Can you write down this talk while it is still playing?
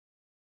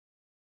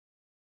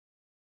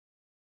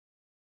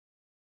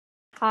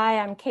Hi,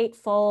 I'm Kate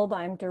Folb.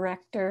 I'm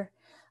Director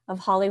of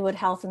Hollywood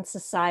Health and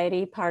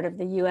Society, part of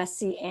the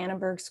USC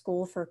Annenberg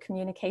School for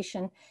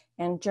Communication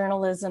and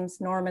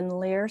Journalism's Norman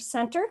Lear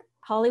Center.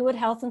 Hollywood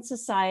Health and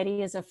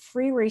Society is a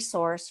free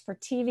resource for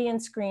TV and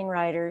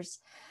screenwriters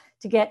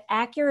to get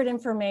accurate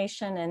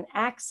information and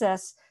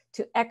access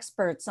to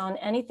experts on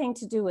anything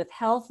to do with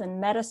health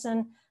and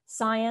medicine,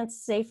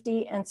 science,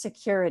 safety, and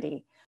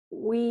security.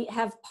 We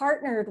have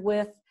partnered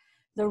with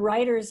the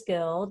Writers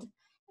Guild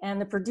and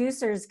the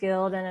Producers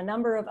Guild and a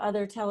number of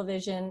other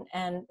television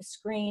and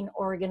screen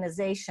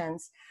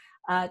organizations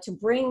to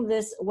bring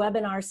this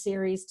webinar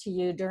series to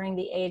you during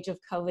the age of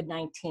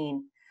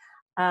COVID-19.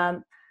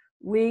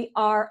 We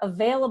are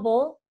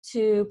available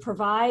to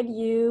provide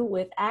you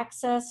with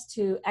access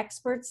to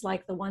experts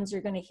like the ones you're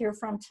going to hear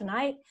from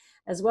tonight,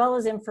 as well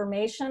as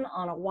information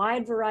on a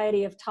wide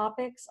variety of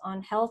topics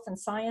on health and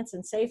science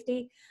and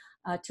safety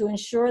to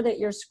ensure that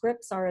your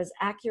scripts are as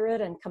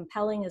accurate and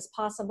compelling as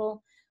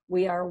possible.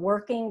 We are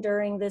working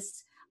during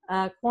this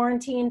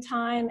quarantine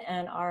time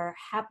and are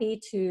happy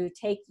to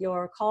take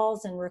your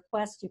calls and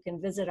requests. You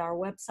can visit our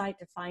website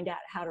to find out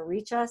how to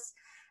reach us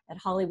at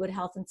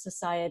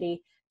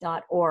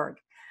hollywoodhealthandsociety.org.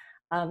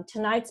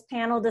 Tonight's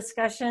panel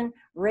discussion,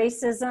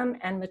 Racism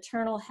and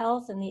Maternal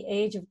Health in the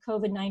Age of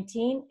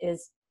COVID-19,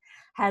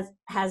 has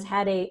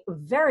had a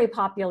very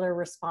popular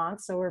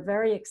response, so we're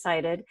very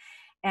excited.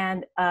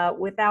 And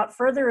without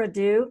further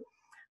ado,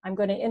 I'm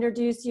going to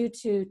introduce you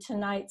to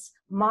tonight's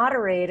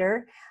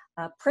moderator,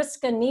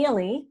 Priska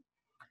Neely,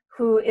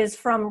 who is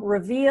from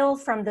Reveal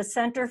from the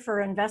Center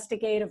for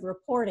Investigative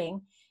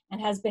Reporting and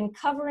has been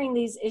covering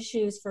these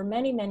issues for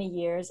many, many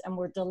years. And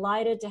we're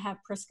delighted to have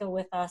Priska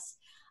with us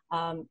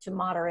to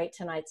moderate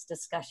tonight's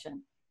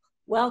discussion.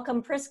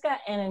 Welcome, Priska,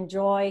 and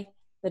enjoy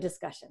the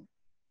discussion.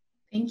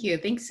 Thank you.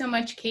 Thanks so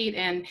much, Kate.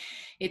 And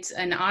it's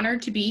an honor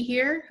to be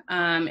here.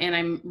 And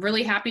I'm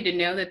really happy to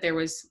know that there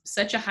was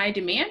such a high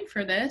demand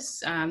for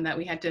this that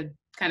we had to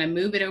kind of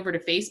move it over to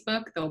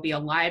Facebook. There'll be a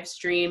live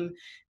stream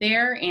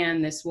there,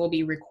 and this will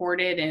be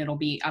recorded and it'll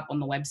be up on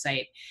the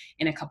website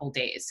in a couple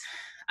days.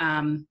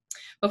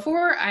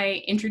 Before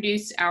I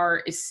introduce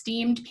our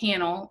esteemed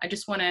panel, I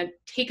just want to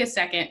take a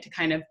second to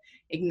kind of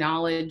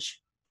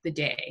acknowledge the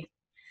day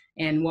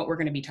and what we're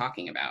going to be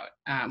talking about.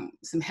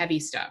 Some heavy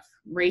stuff,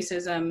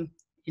 racism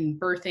in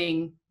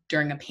birthing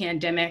during a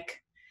pandemic.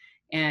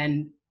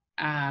 And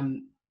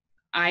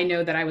I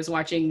know that I was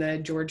watching the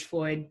George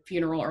Floyd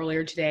funeral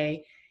earlier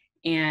today,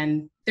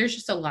 and there's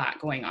just a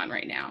lot going on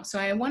right now. So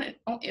I want to,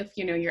 if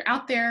you're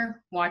out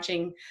there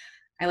watching,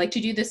 I like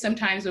to do this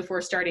sometimes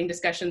before starting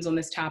discussions on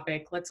this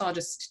topic. Let's all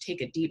just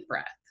take a deep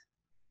breath.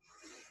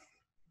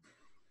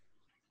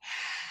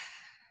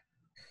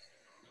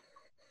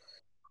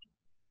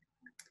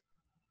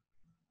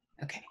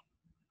 Okay.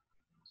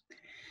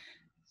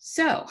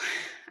 So,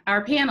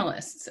 our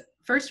panelists.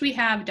 First, we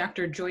have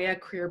Dr. JOIA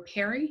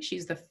CREAR-PERRY.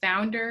 She's the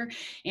founder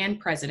and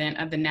president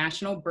of the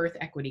National Birth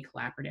Equity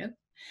Collaborative.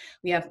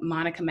 We have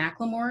Monica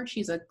McLemore.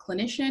 She's a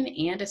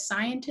clinician and a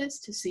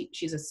scientist.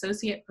 She's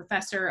associate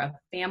professor of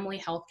family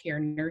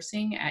healthcare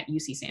nursing at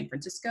UC San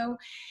Francisco.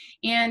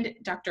 And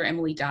Dr.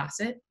 Emily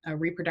Dossett, a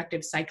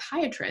reproductive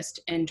psychiatrist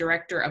and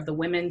director of the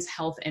Women's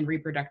Health and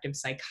Reproductive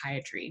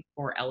Psychiatry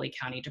for LA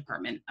County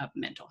Department of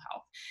Mental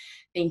Health.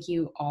 Thank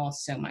you all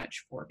so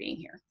much for being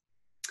here.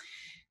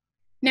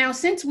 Now,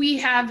 since we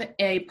have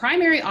a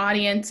primary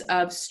audience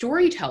of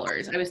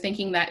storytellers, I was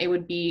thinking that it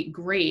would be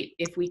great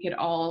if we could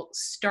all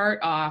start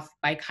off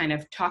by kind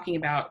of talking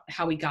about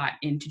how we got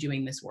into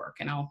doing this work.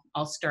 And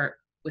I'll start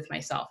with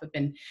myself. I've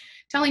been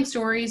telling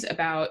stories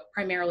about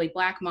primarily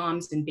Black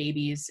moms and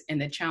babies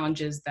and the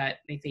challenges that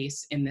they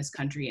face in this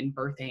country in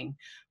birthing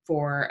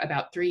for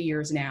about 3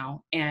 years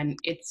now. And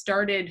it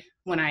started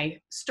when I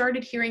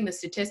started hearing the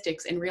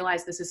statistics and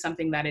realized this is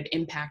something that had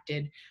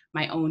impacted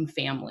my own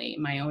family,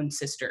 my own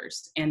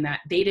sisters, and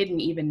that they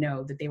didn't even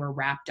know that they were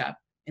wrapped up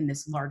in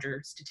this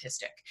larger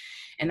statistic.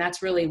 And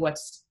that's really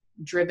what's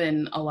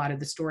driven a lot of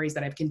the stories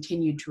that I've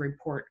continued to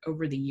report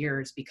over the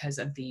years, because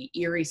of the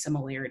eerie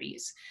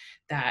similarities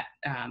that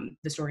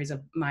the stories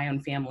of my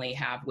own family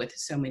have with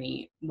so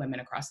many women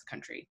across the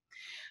country.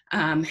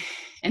 And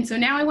so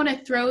now I want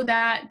to throw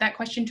that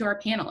question to our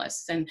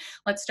panelists, and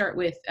let's start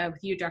with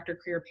you, Dr.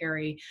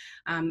 CREAR-PERRY.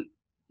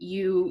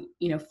 You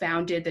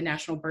founded the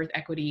National Birth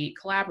Equity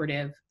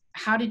Collaborative.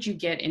 How did you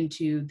get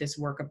into this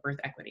work of birth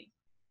equity?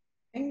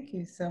 Thank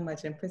you so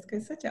much, and Priska,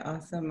 it's such an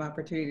awesome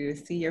opportunity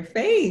to see your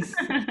face.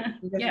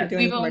 Yeah,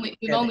 we've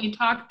only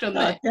talked on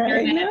the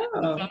internet. I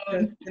know.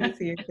 Good to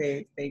see your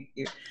face. Thank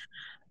you.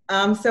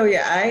 So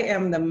yeah, I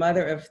am the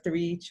mother of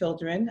 3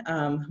 children.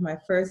 My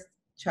first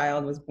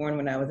child was born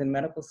when I was in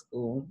medical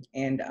school,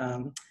 and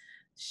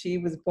she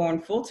was born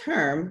full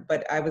term,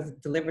 but I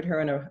delivered her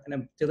in a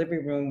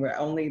delivery room where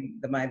only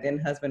my then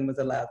husband was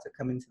allowed to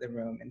come into the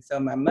room. And so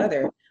my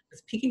mother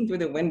was peeking through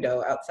the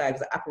window outside. It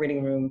was an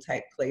operating room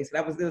type place.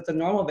 It was a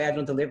normal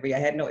vaginal delivery. I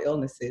had no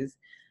illnesses.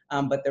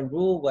 But the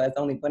rule was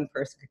only one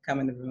person could come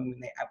in the room,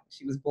 and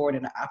she was born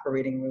in an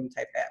operating room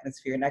type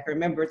atmosphere. And I can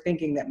remember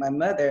thinking that my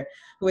mother,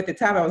 who at the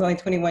time I was only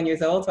 21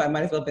 years old, so I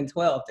might as well have been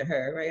 12 to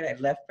her, right? I'd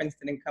left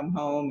Princeton and come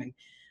home, and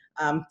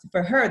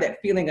for her, that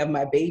feeling of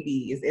my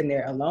baby is in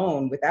there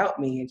alone without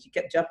me, and she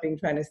kept jumping,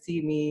 trying to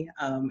see me.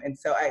 And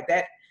so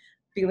that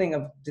feeling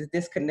of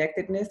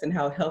disconnectedness and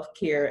how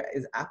healthcare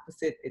is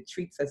opposite, it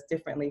treats us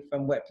differently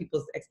from what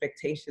people's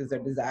expectations or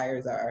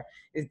desires are,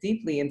 is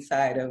deeply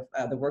inside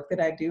of the work that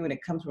I do. And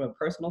it comes from a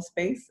personal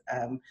space,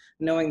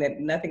 knowing that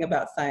nothing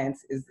about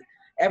science is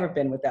ever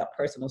been without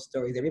personal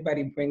stories.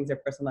 Everybody brings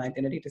their personal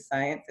identity to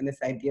science, and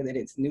this idea that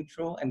it's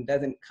neutral and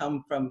doesn't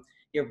come from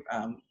your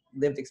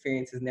lived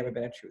experience has never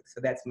been a truth.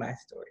 So that's my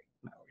story,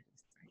 my origin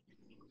story.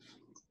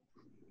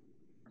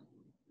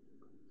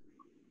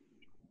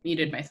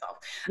 Muted myself.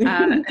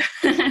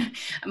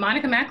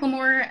 Monica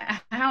McLemore,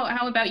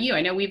 how about you?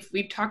 I know we've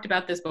talked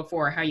about this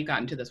before, how you got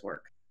into this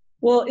work.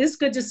 Well, it's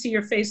good to see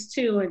your face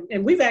too,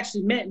 and we've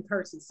actually met in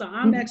person, so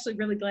I'm actually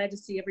really glad to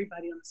see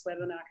everybody on this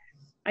webinar.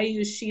 I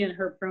use she and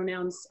her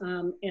pronouns,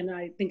 and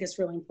I think it's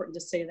really important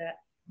to say that.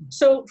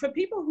 So for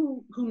people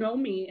who know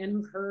me and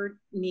who've heard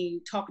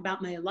me talk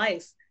about my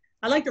life,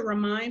 I like to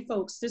remind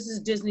folks, this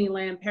is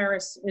Disneyland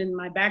Paris in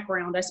my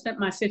background. I spent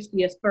my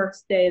 50th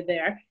birthday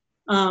there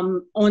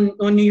on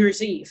New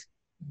Year's Eve.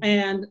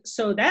 And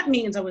so that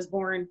means I was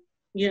born,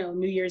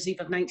 New Year's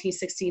Eve of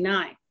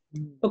 1969.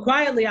 But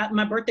quietly,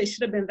 my birthday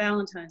should have been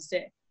Valentine's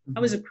Day. I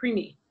was a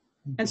preemie.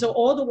 And so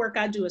all the work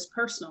I do is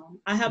personal.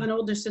 I have an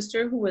older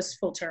sister who was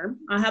full term.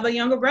 I have a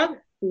younger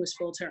brother who was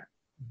full term.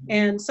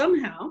 And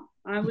somehow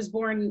I was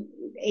born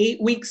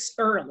 8 weeks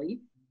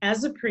early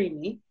as a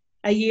preemie,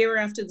 a year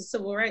after the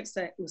Civil Rights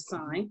Act was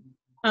signed,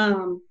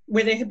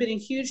 where there had been a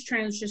huge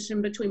transition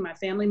between my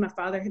family. My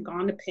father had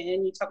gone to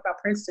Penn. You talk about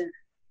Princeton,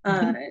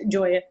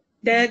 JOIA.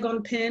 Dad had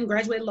gone to Penn,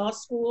 graduated law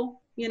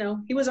school.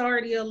 He was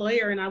already a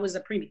lawyer and I was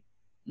a preemie.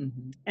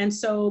 And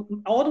so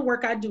all the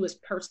work I do is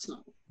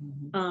personal.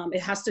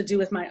 It has to do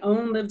with my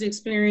own lived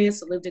experience,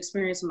 the lived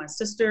experience of my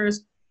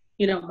sisters,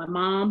 my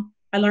mom.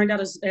 I learned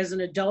out as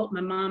an adult, my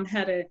mom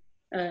had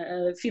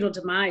a fetal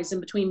demise in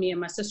between me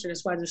and my sister.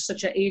 That's why there's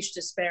such an age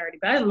disparity.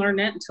 But I didn't learn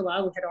that until I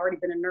had already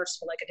been a nurse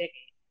for like a decade.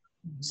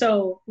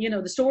 So,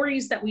 the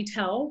stories that we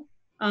tell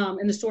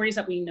and the stories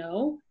that we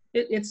know,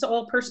 it's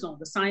all personal.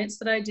 The science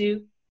that I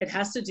do, it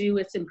has to do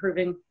with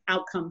improving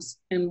outcomes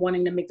and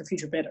wanting to make the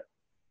future better.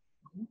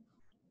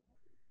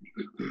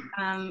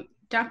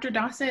 Dr.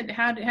 Dossett,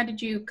 how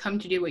did you come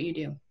to do what you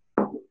do?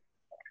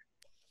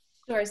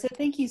 Sure, so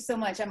thank you so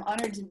much. I'm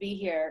honored to be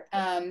here.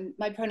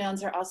 My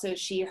pronouns are also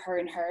she, her,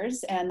 and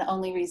hers, and the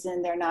only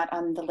reason they're not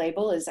on the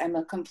label is I'm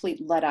a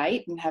complete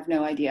Luddite and have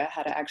no idea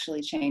how to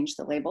actually change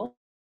the label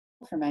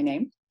for my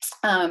name.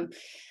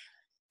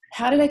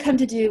 How did I come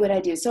to do what I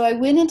do? So I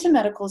went into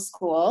medical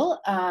school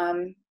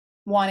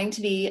wanting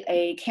to be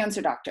a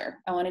cancer doctor.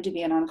 I wanted to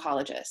be an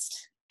oncologist.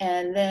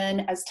 And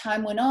then as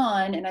time went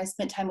on and I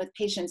spent time with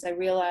patients, I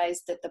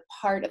realized that the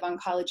part of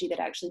oncology that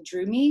actually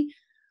drew me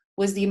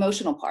was the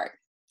emotional part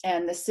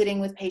and the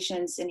sitting with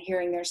patients and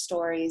hearing their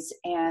stories,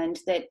 and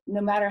that no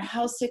matter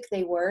how sick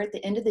they were, at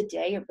the end of the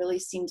day, it really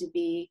seemed to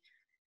be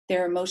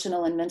their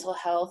emotional and mental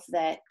health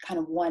that kind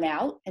of won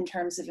out in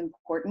terms of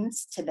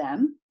importance to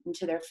them and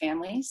to their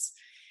families.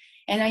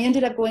 And I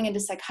ended up going into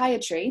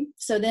psychiatry.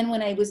 So then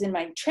when I was in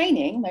my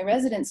training, my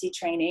residency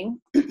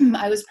training,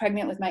 I was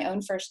pregnant with my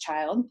own first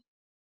child.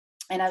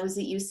 And I was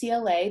at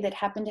UCLA that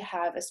happened to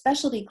have a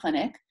specialty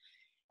clinic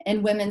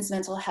in women's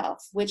mental health,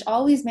 which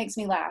always makes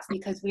me laugh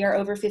because we are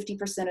over 50%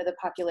 of the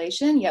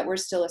population, yet we're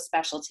still a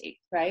specialty,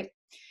 right?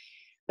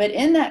 But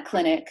in that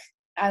clinic,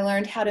 I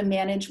learned how to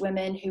manage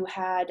women who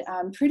had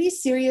pretty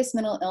serious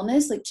mental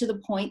illness, like to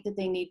the point that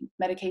they need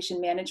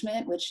medication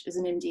management, which as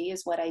an MD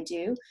is what I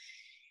do.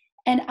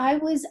 And I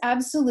was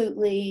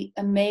absolutely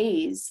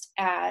amazed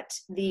at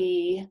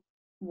the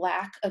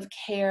lack of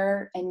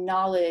care and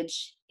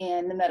knowledge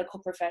in the medical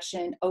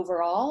profession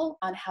overall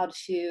on how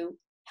to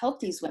help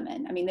these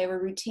women. I mean, they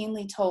were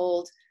routinely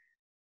told,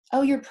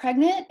 oh, you're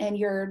pregnant and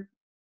you're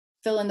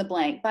fill in the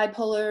blank,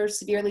 bipolar,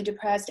 severely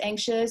depressed,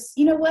 anxious.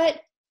 You know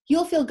what?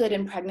 You'll feel good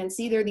in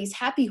pregnancy. There are these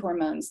happy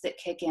hormones that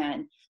kick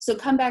in. So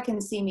come back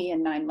and see me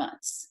in 9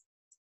 months.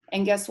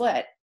 And guess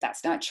what?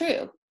 That's not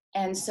true.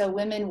 And so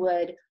women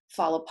would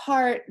fall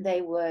apart.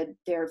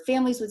 Their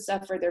families would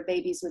suffer, their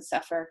babies would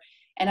suffer.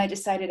 And I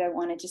decided I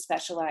wanted to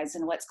specialize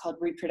in what's called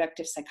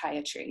reproductive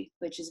psychiatry,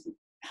 which is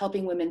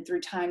helping women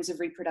through times of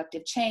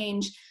reproductive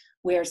change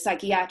where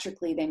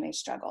psychiatrically they may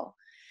struggle.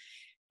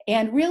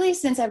 And really,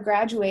 since I've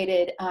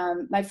graduated,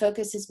 my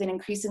focus has been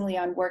increasingly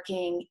on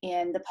working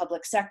in the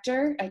public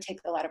sector. I take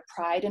a lot of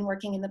pride in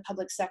working in the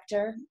public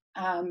sector.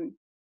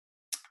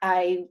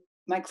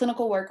 My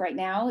clinical work right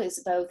now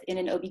is both in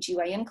an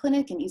OBGYN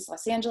clinic in East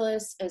Los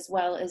Angeles, as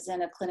well as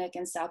in a clinic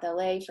in South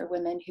LA for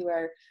women who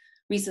are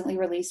recently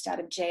released out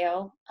of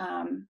jail.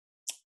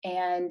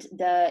 And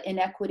the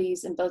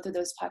inequities in both of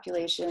those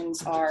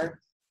populations are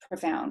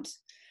profound.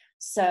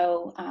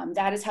 So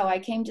that is how I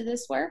came to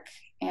this work.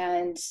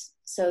 And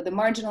so the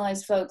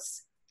marginalized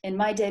folks in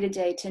my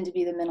day-to-day tend to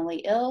be the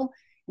mentally ill.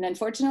 And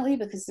unfortunately,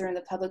 because they're in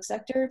the public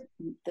sector,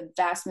 the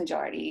vast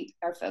majority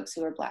are folks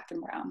who are Black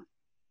and brown.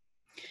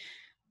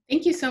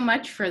 Thank you so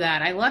much for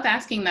that. I love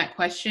asking that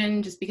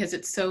question just because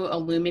it's so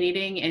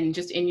illuminating, and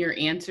just in your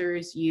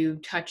answers, you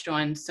touched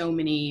on so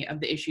many of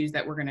the issues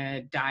that we're going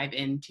to dive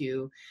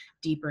into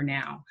deeper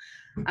now.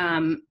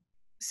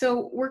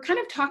 So we're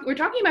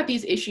talking about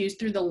these issues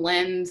through the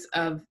lens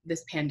of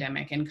this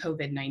pandemic and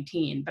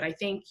COVID-19. But I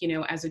think,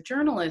 as a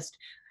journalist,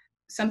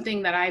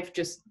 something that I've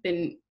just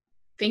been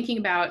thinking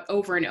about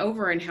over and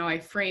over and how I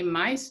frame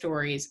my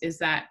stories is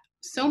that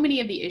so many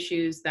of the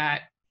issues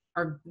that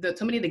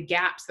so many of the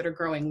gaps that are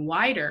growing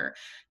wider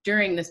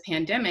during this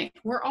pandemic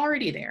were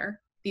already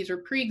there. These are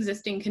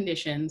pre-existing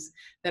conditions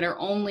that are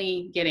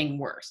only getting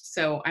worse.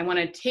 So I want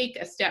to take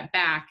a step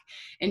back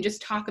and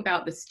just talk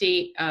about the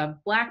state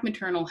of Black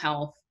maternal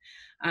health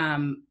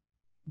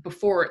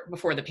before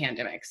the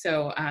pandemic.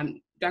 So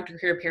Dr.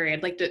 CREAR-PERRY,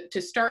 I'd like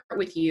to start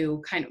with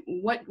you. Kind of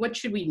what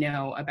should we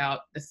know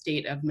about the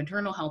state of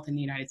maternal health in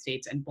the United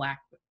States and Black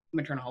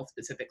maternal health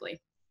specifically?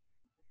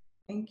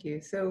 Thank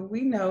you. So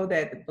we know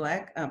that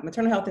Black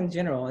maternal health in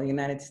general in the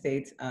United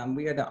States,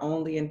 we are the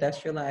only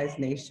industrialized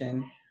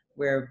nation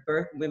where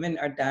women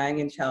are dying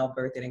in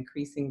childbirth at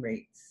increasing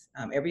rates.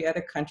 Every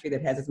other country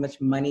that has as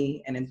much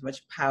money and as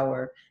much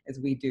power as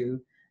we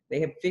do, they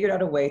have figured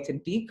out a way to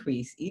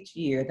decrease each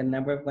year the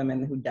number of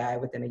women who die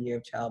within a year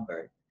of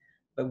childbirth.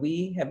 But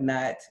we have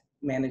not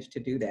managed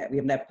to do that. We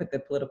have not put the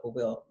political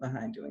will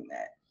behind doing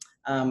that.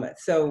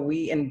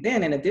 And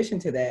then in addition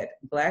to that,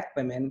 Black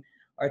women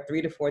are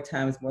 3 to 4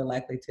 times more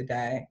likely to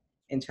die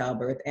in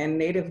childbirth, and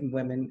Native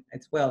women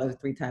as well are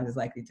 3 times as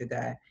likely to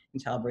die in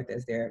childbirth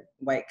as their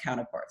white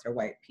counterparts or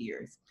white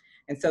peers.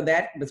 And so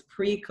that was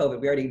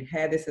pre-COVID. We already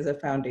had this as a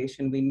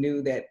foundation. We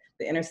knew that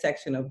the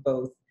intersection of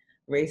both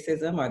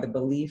racism, or the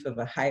belief of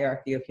a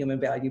hierarchy of human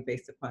value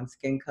based upon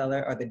skin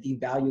color, or the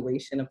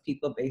devaluation of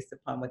people based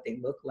upon what they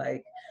look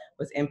like,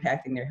 was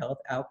impacting their health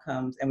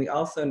outcomes. And we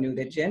also knew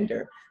that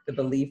gender, the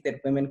belief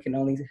that women can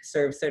only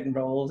serve certain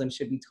roles and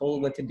should be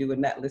told what to do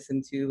and not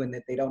listen to, and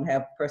that they don't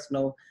have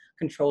personal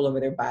control over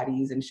their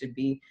bodies and should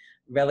be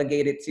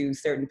relegated to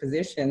certain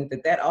positions,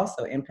 that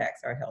also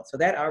impacts our health. So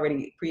that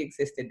already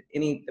pre-existed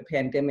the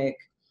pandemic.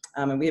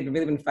 And we have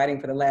really been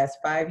fighting for the last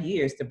 5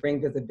 years to bring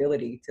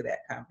visibility to that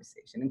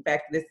conversation. In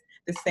fact, this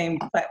same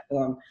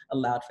platform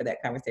allowed for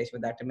that conversation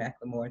with Dr.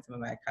 McLemore and some of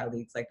my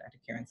colleagues like Dr.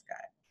 Karen Scott.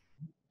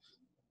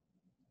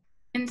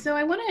 And so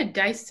I want to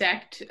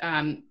dissect,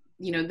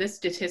 this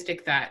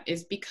statistic that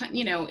is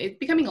it's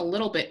becoming a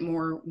little bit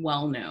more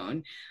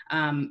well-known,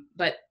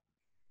 but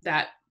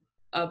that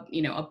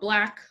a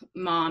Black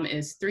mom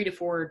is 3 to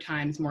 4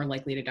 times more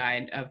likely to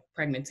die of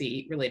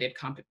pregnancy-related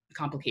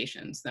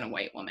complications than a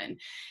white woman.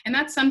 And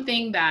that's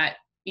something that,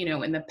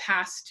 in the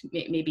past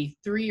maybe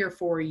 3 or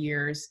 4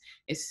 years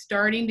is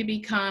starting to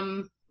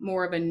become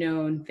more of a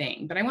known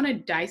thing. But I want to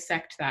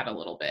dissect that a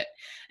little bit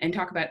and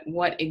talk about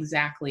what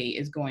exactly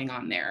is going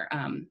on there.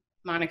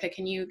 Monica,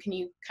 can you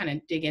kind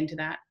of dig into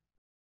that?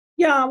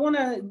 Yeah, I want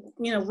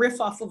to,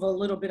 riff off of a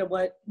little bit of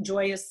what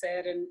JOIA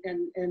said,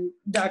 and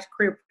Dr.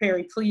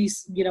 CREAR-PERRY,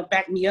 please,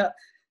 back me up.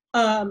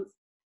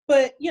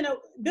 But,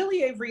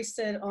 Billie Avery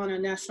said on a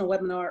national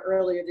webinar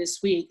earlier this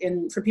week,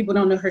 and for people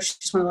who don't know her,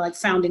 she's one of the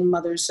founding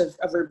mothers of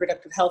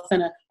reproductive health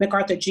and a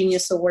MacArthur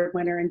Genius Award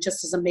winner, and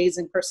just as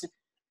amazing person.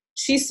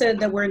 She said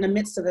that we're in the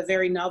midst of a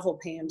very novel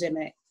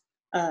pandemic,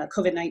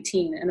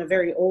 COVID-19, and a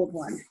very old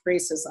one,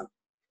 racism.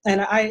 And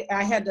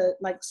I had to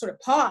sort of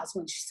pause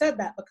when she said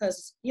that,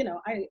 because,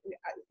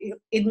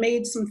 it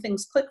made some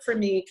things click for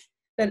me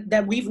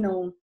that we've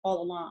known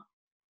all along.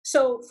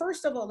 So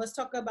first of all, let's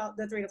talk about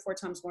the 3 to 4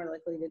 times more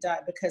likely to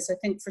die, because I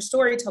think for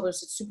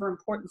storytellers, it's super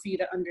important for you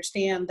to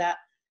understand that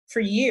for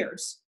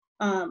years,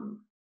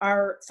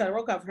 our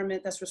federal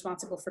government that's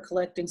responsible for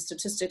collecting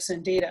statistics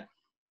and data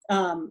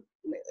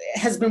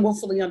has been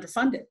woefully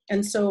underfunded.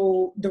 And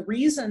so the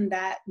reason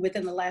that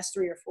within the last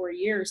 3 or 4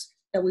 years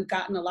that we've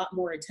gotten a lot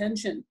more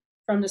attention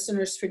from the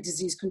Centers for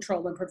Disease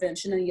Control and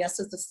Prevention, and yes,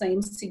 it's the same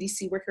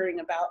CDC we're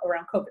hearing about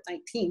around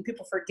COVID-19.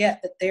 People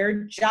forget that their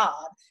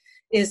job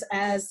is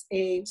as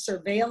a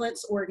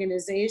surveillance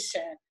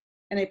organization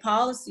and a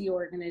policy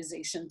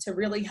organization to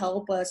really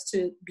help us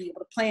to be able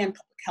to plan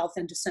public health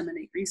and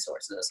disseminate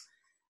resources.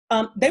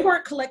 They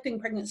weren't collecting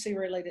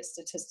pregnancy-related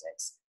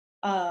statistics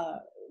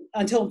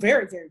until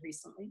very, very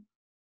recently.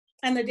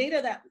 And the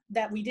data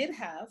that we did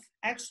have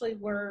actually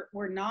were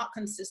not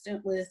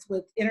consistent with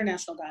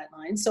international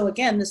guidelines. So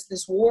again,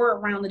 this war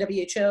around the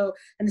WHO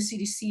and the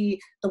CDC,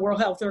 the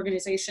World Health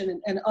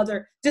Organization, and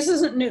other, this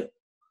isn't new.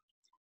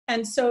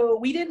 And so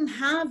we didn't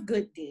have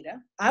good data.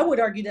 I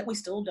would argue that we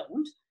still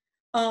don't,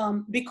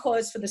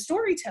 because for the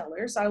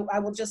storytellers, I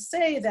will just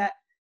say that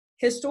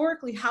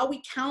historically, how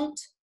we count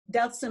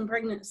deaths in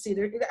pregnancy,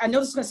 I know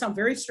this is going to sound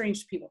very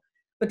strange to people,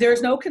 but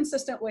there's no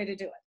consistent way to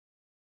do it.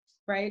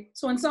 Right?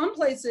 So in some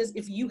places,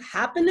 if you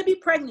happen to be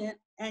pregnant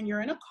and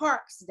you're in a car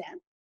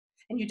accident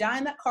and you die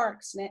in that car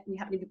accident and you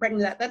happen to be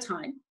pregnant at that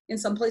time, in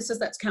some places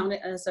that's counted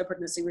as a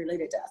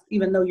pregnancy-related death,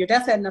 even though your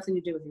death had nothing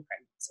to do with your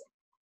pregnancy.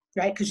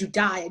 right? Because you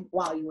died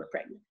while you were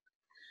pregnant.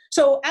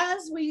 So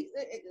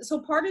so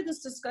part of this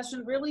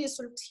discussion really is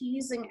sort of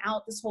teasing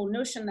out this whole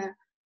notion that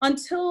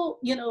until,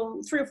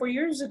 3 or 4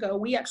 years ago,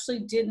 we actually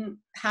didn't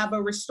have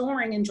a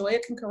restoring, and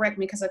JOIA can correct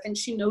me because I think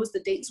she knows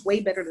the dates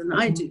way better than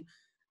I do,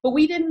 but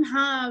we didn't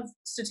have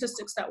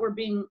statistics that were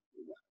being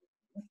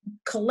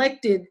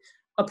collected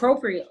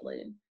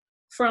appropriately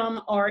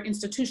from our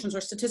institutions, or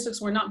statistics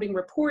were not being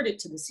reported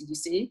to the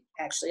CDC.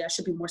 Actually, I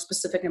should be more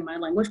specific in my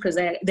language because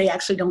they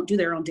actually don't do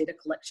their own data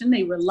collection.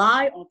 They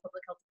rely on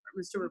public health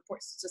departments to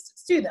report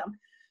statistics to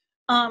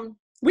them.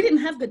 We didn't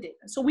have good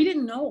data, so we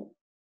didn't know.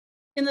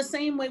 In the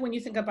same way, when you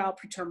think about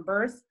preterm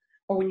birth,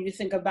 or when you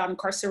think about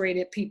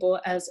incarcerated people,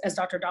 as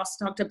Dr.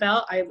 Dawson talked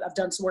about, I've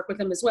done some work with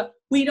them as well.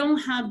 We don't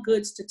have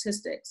good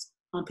statistics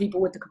on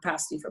people with the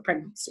capacity for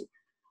pregnancy.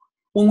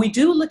 When we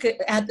do look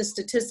at the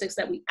statistics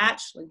that we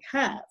actually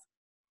have,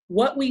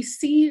 what we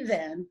see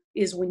then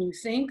is when you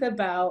think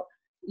about,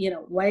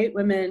 white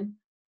women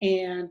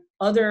and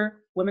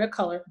other women of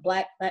color,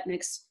 Black,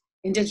 Latinx,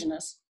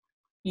 Indigenous,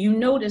 you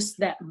notice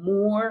that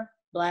more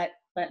Black,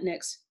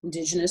 Latinx,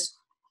 Indigenous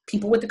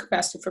people with the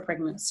capacity for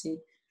pregnancy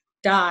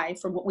die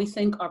from what we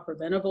think are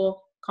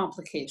preventable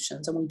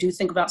complications. And we do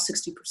think about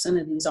 60%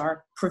 of these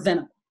are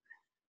preventable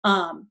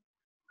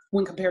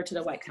when compared to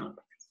the white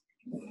counterparts.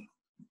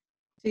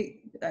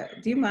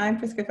 Do you mind,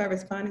 Prisca, if I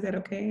respond? Is that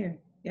okay? Or?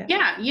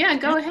 Yeah,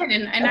 go ahead.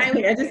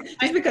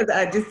 Just because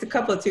just a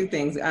couple of two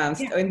things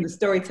in the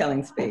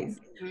storytelling space.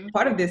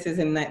 Part of this is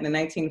in the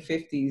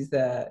 1950s,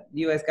 the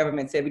U.S.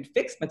 government said we'd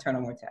fix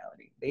maternal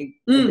mortality. They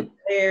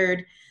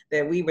declared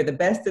that we were the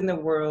best in the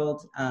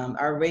world.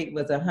 Our rate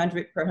was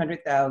 100 per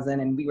 100,000,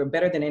 and we were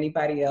better than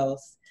anybody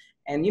else.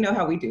 And you know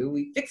how we do.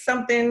 We fixed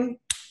something,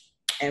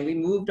 and we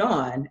moved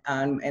on.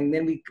 And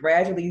then we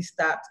gradually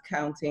stopped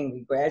counting.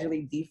 We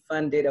gradually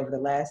defunded over the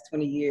last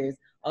 20 years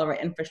all of our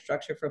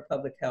infrastructure for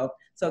public health.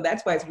 So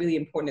that's why it's really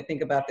important to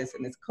think about this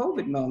in this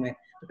COVID moment,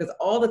 because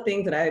all the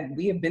things that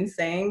we have been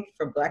saying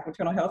for Black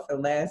maternal health for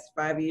the last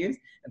 5 years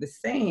are the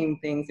same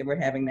things that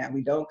we're having now.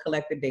 We don't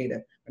collect the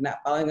data. We're not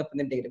following up on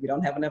the data. We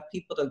don't have enough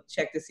people to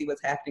check to see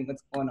what's happening,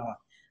 what's going on.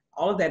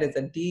 All of that is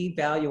a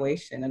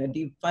devaluation and a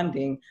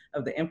defunding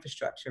of the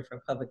infrastructure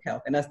for public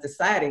health, and us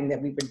deciding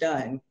that we were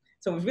done.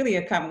 So it's really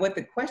what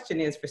the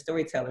question is for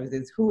storytellers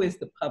is, who is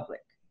the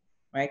public?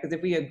 Right? Because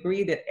if we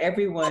agree that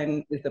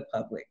everyone is the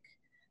public,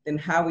 then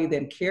how we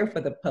then care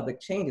for the public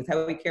changes.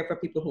 How we care for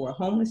people who are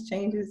homeless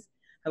changes.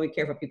 How we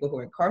care for people who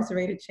are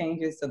incarcerated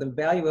changes. So the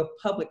value of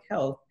public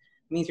health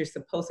means you're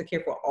supposed to care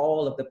for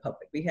all of the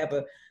public. We have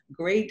a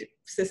great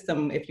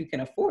system if you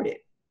can afford it.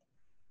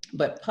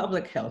 But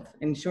public health,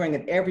 ensuring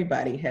that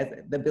everybody has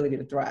the ability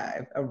to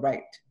thrive, a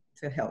right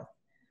to health.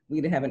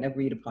 We haven't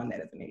agreed upon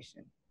that as a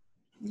nation.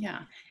 Yeah.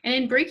 And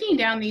in breaking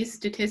down these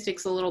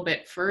statistics a little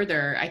bit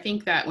further, I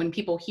think that when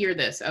people hear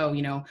this,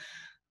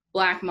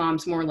 Black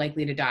moms more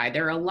likely to die,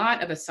 there are a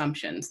lot of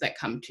assumptions that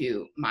come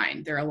to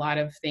mind. There are a lot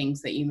of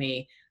things that you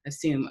may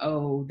assume,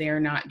 they're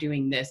not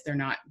doing this, they're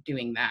not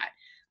doing that.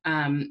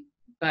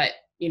 But,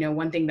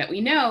 one thing that we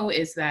know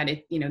is that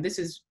this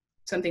is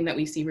something that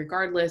we see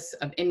regardless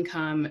of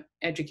income,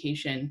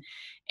 education.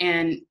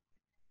 And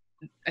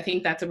I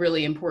think that's a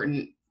really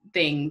important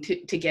thing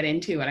to get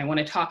into, and I want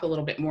to talk a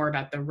little bit more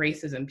about the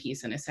racism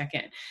piece in a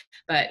second.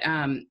 But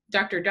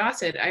Dr.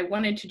 Dossett, I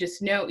wanted to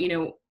just know,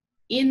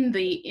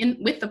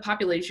 with the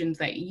populations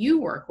that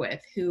you work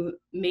with, who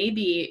may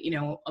be,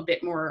 a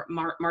bit more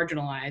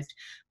marginalized,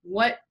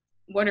 what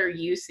are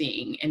you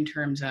seeing in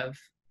terms of,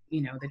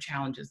 the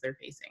challenges they're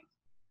facing?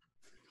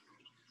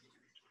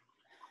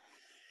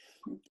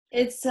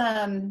 It's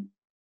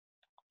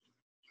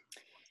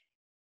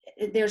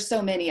there's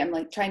so many.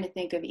 I'm trying to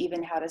think of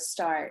even how to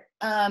start.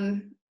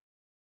 I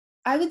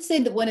would say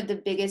that one of the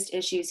biggest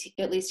issues,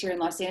 at least here in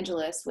Los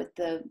Angeles, with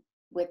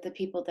the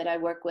people that I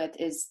work with,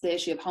 is the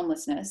issue of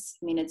homelessness.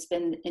 I mean, it's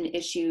been an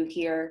issue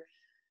here,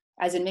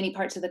 as in many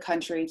parts of the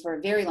country, for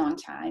a very long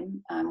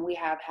time. We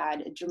have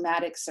had a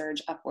dramatic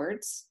surge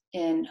upwards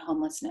in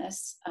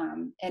homelessness,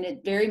 and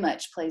it very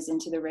much plays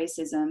into the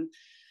racism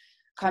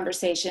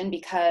conversation,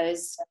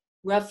 because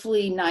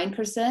roughly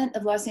 9%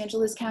 of Los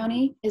Angeles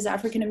County is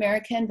African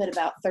American, but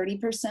about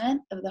 30%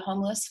 of the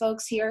homeless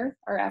folks here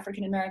are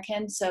African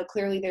American. So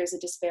clearly there's a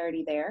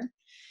disparity there.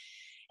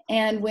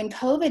 And when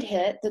COVID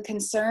hit, the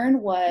concern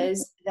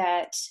was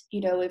that,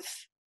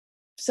 if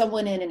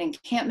someone in an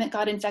encampment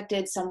got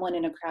infected, someone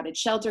in a crowded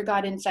shelter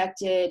got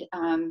infected,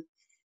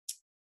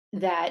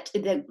 that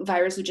the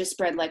virus would just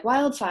spread like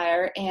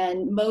wildfire.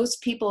 And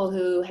most people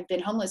who have been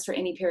homeless for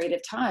any period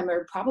of time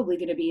are probably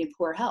going to be in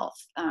poor health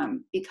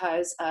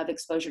because of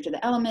exposure to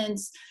the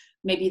elements.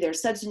 Maybe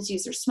there's substance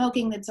use or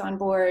smoking that's on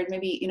board.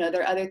 Maybe,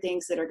 there are other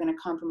things that are going to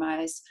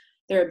compromise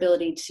their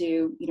ability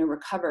to,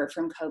 recover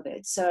from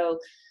COVID. So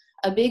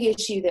a big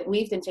issue that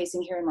we've been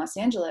facing here in Los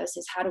Angeles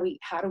is how do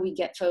we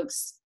get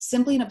folks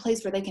simply in a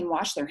place where they can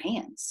wash their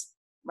hands,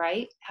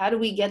 right? How do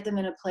we get them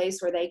in a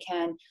place where they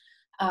can,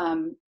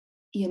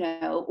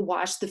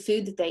 wash the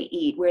food that they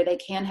eat, where they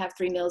can have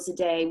 3 meals a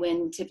day,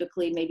 when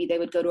typically maybe they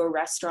would go to a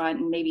restaurant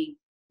and maybe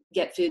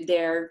get food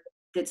there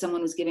that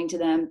someone was giving to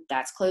them,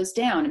 that's closed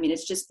down. I mean,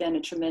 it's just been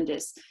a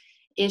tremendous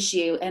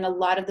issue. And a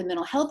lot of the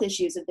mental health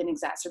issues have been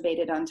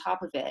exacerbated on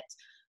top of it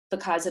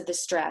because of the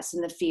stress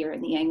and the fear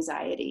and the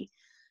anxiety.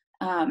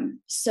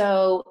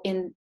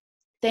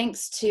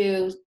 Thanks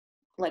to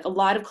like a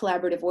lot of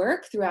collaborative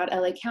work throughout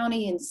LA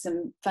County and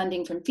some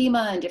funding from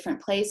FEMA and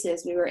different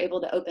places, we were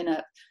able to open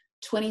up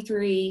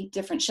 23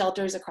 different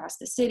shelters across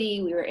the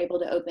city. We were able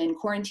to open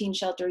quarantine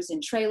shelters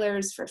in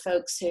trailers for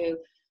folks who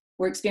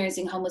were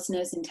experiencing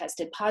homelessness and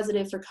tested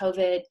positive for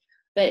COVID.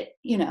 But,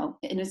 you know,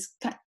 in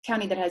a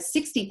county that has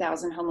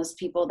 60,000 homeless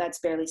people, that's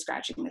barely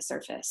scratching the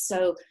surface.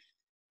 So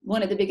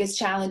one of the biggest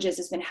challenges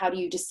has been, how do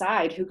you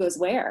decide who goes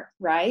where,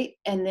 right?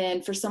 And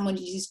then for someone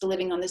who's used to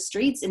living on the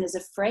streets and is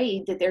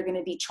afraid that they're going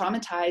to be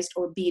traumatized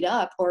or beat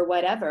up or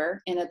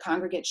whatever in a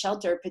congregate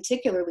shelter,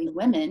 particularly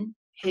women,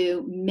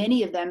 who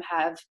many of them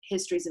have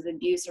histories of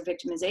abuse or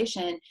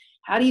victimization,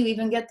 how do you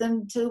even get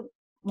them to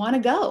want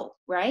to go,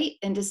 right?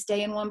 And to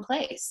stay in one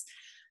place.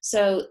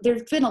 So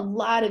there's been a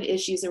lot of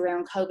issues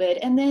around COVID.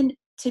 And then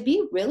to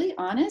be really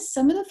honest,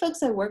 some of the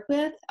folks I work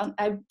with,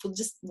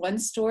 just one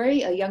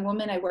story, a young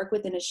woman I work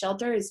with in a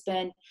shelter has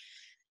been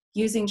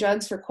using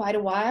drugs for quite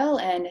a while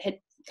and had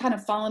kind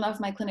of fallen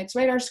off my clinic's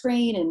radar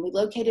screen, and we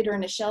located her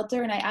in a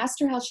shelter. And I asked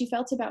her how she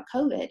felt about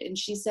COVID. And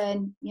she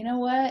said, you know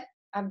what?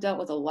 I've dealt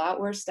with a lot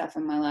worse stuff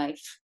in my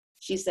life.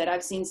 She said,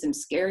 I've seen some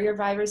scarier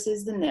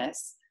viruses than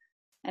this.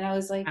 And I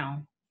was like,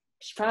 wow.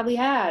 She probably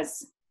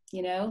has,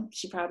 you know,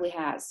 she probably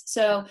has.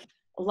 So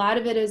a lot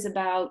of it is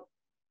about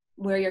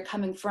where you're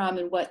coming from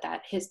and what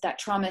that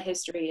trauma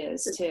history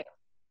is too.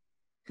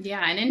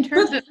 Yeah. And in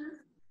terms of,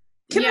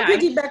 can I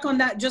piggyback on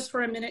that just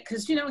for a minute?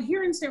 Because, you know,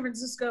 here in San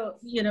Francisco,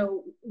 you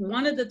know,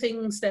 one of the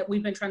things that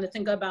we've been trying to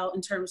think about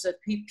in terms of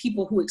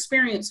people who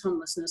experience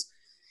homelessness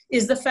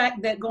is the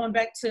fact that, going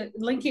back to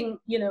linking,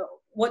 you know,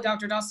 what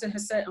Dr. Dawson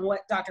has said and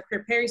what Dr.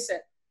 CREAR-PERRY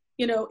said,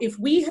 you know, if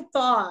we had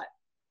thought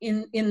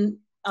in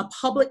a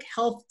public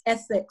health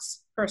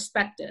ethics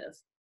perspective,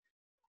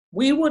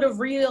 we would have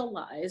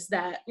realized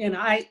that, and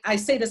I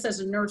say this as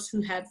a nurse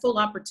who had full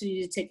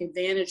opportunity to take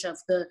advantage of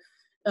the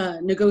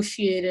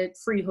negotiated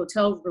free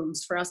hotel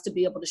rooms for us to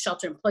be able to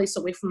shelter in place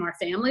away from our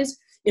families.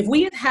 If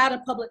we had had a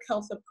public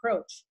health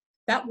approach,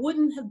 that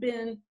wouldn't have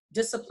been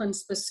discipline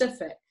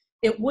specific.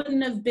 It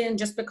wouldn't have been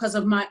just because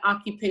of my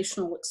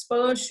occupational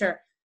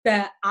exposure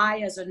that I,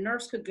 as a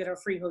nurse, could get a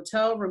free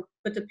hotel room,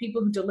 but the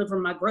people who deliver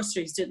my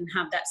groceries didn't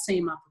have that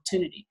same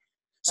opportunity.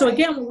 So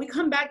again, when we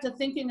come back to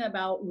thinking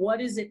about what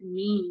does it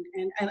mean,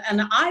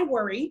 and I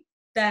worry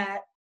that,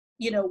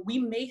 you know, we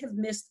may have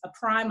missed a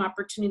prime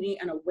opportunity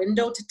and a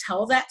window to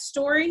tell that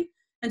story.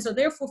 And so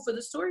therefore, for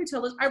the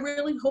storytellers, I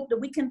really hope that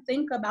we can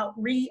think about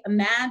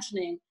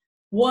reimagining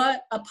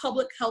what a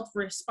public health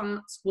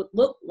response would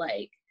look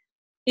like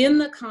in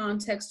the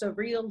context of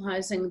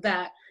realizing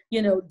that,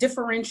 you know,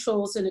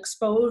 differentials in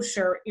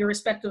exposure,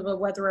 irrespective of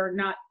whether or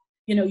not,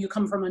 you know, you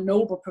come from a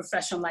noble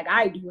profession like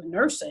I do in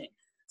nursing,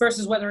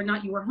 versus whether or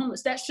not you were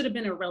homeless, that should have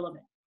been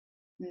irrelevant,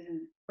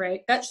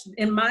 right? That's,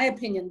 in my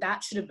opinion,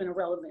 that should have been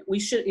irrelevant.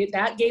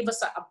 That gave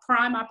us a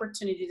prime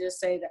opportunity to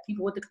say that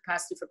people with the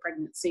capacity for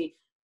pregnancy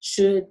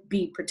should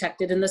be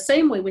protected. In the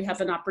same way, we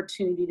have an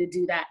opportunity to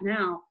do that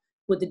now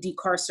with the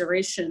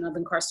decarceration of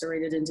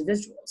incarcerated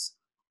individuals,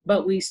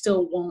 but we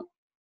still won't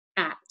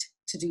act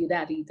to do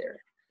that either.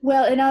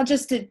 Well, and I'll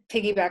just to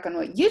piggyback on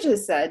what you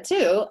just said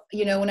too,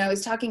 you know, when I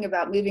was talking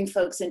about moving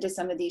folks into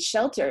some of these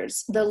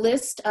shelters, the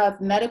list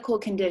of medical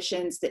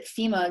conditions that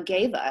FEMA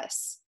gave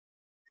us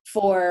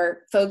for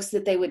folks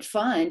that they would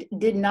fund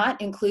did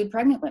not include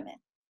pregnant women.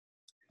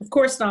 Of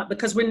course not,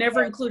 because we're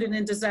never included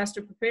in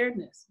disaster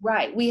preparedness.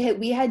 Right. We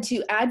had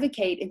to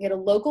advocate and get a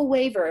local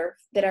waiver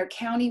that our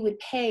county would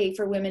pay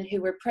for women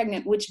who were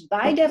pregnant, which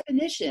by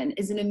definition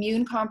is an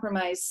immune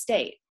compromised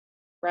state,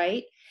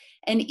 right?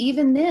 And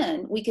even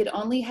then, we could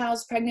only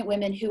house pregnant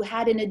women who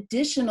had an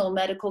additional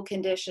medical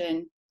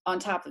condition on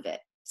top of it,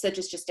 such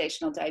as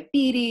gestational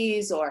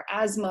diabetes or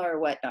asthma or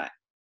whatnot.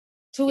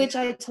 To which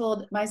I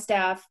told my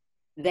staff,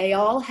 they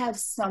all have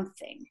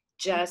something,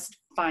 just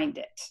find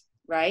it,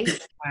 right?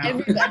 Wow.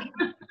 Everybody.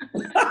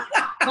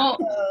 Well,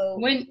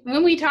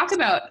 when we talk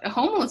about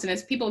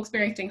homelessness, people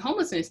experiencing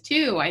homelessness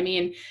too, I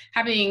mean,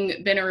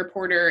 having been a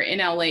reporter in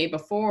LA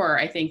before,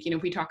 I think, you know,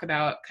 if we talk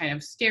about kind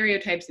of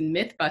stereotypes and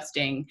myth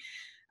busting,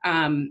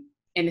 and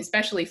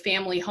especially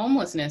family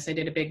homelessness, I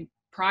did a big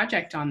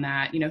project on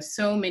that. You know,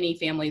 so many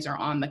families are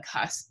on the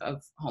cusp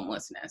of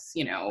homelessness.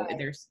 You know,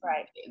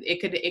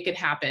 it could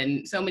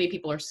happen. So many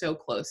people are so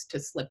close to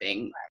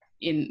slipping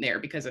in there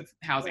because of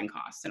housing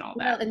costs and all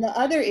that. Well, and the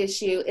other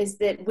issue is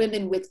that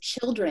women with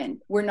children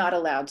were not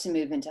allowed to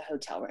move into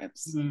hotel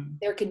rooms. Mm-hmm.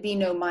 There could be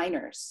no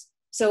minors.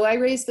 So I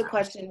raised the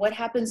question, what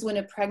happens when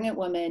a pregnant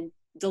woman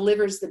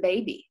delivers the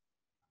baby?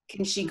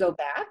 Can she go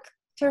back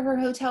to her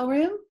hotel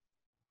room?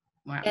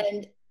 Wow.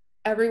 And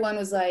everyone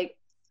was like,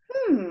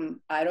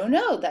 I don't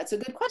know. That's a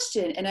good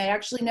question. And I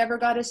actually never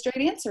got a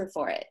straight answer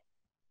for it.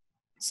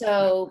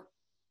 So,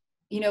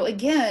 you know,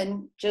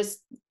 again, just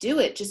do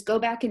it. Just go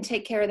back and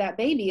take care of that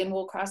baby and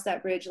we'll cross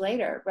that bridge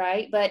later,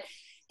 right? But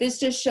this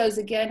just shows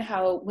again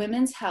how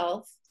women's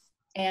health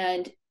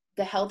and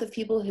the health of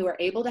people who are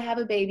able to have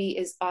a baby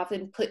is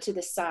often put to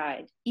the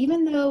side,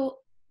 even though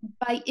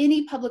by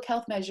any public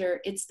health measure,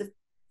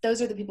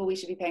 those are the people we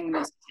should be paying the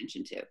most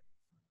attention to,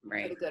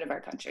 right, for the good of our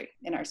country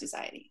and our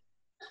society.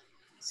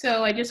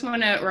 So I just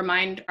want to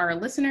remind our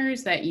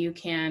listeners that you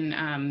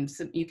can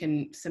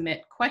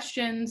submit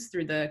questions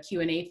through the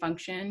Q&A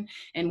function,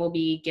 and we'll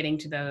be getting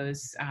to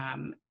those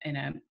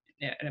in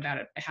about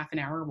a half an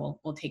hour.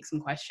 We'll take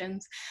some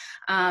questions.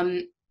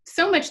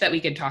 So much that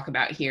we could talk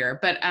about here,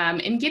 but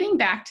in getting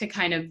back to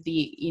kind of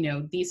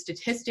these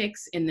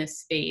statistics in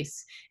this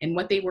space and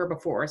what they were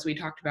before. So we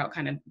talked about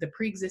kind of the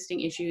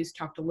pre-existing issues,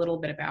 talked a little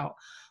bit about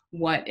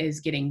what is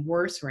getting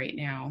worse right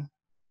now.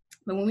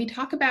 But when we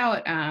talk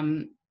about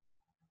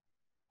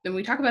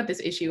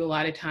this issue, a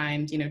lot of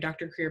times,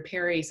 Dr.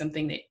 CREAR-PERRY,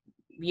 something that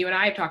you and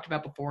I have talked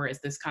about before is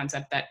this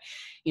concept that,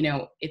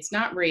 it's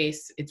not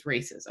race, it's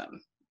racism.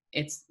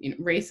 It's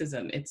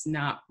racism, it's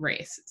not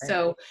race. Right.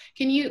 So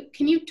can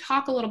you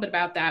talk a little bit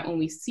about that when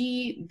we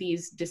see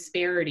these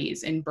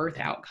disparities in birth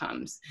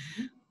outcomes?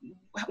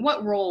 Mm-hmm.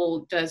 What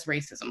role does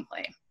racism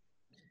play?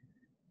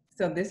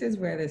 So this is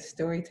where the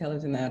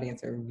storytellers in the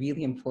audience are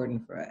really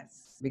important for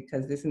us,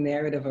 because this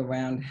narrative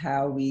around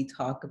how we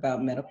talk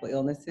about medical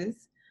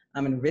illnesses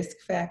and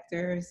risk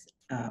factors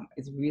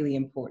is really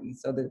important.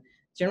 So the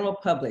general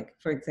public,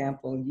 for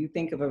example, you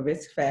think of a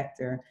risk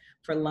factor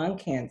for lung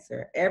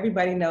cancer.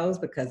 Everybody knows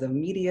because of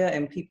media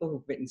and people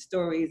who've written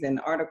stories and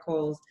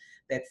articles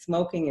that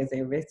smoking is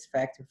a risk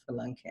factor for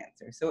lung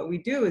cancer. So what we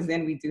do is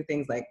then we do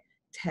things like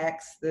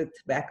tax the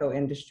tobacco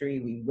industry,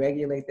 we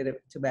regulate the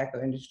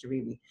tobacco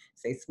industry, we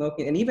say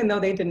smoking, and even though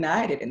they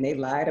denied it and they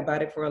lied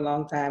about it for a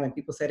long time and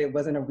people said it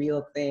wasn't a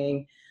real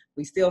thing,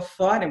 we still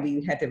fought, and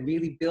we had to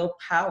really build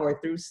power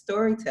through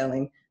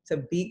storytelling to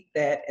beat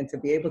that and to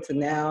be able to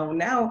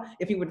now,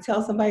 if you were to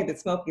tell somebody that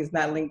smoking is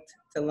not linked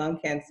to lung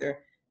cancer,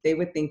 they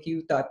would think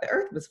you thought the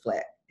earth was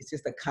flat. It's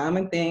just a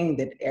common thing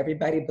that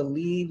everybody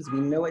believes.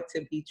 We know it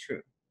to be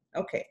true.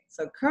 Okay,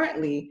 so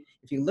currently,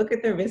 if you look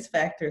at the risk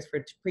factors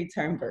for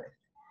preterm birth,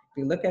 if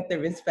you look at the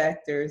risk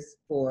factors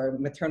for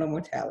maternal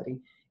mortality,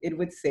 it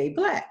would say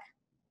Black.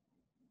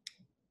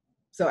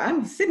 So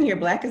I'm sitting here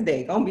black as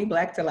day, gonna be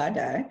black till I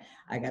die.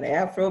 I got an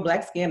afro,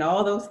 black skin,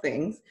 all those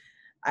things.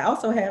 I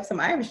also have some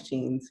Irish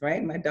genes,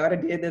 right? My daughter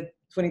did the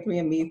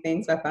 23andMe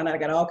thing, so I found out I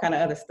got all kind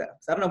of other stuff.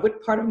 So I don't know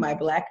what part of my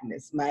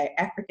Blackness, my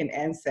African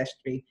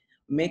ancestry,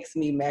 makes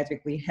me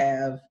magically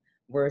have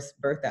worse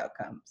birth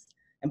outcomes.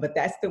 But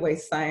that's the way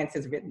science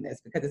has written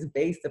this, because it's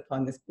based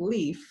upon this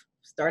belief,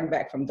 starting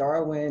back from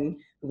Darwin,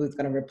 who was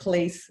gonna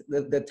replace,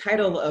 the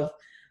title of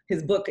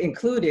his book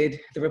included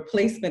the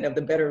replacement of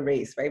the better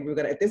race, right? We're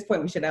gonna, at this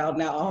point, we should now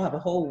all have a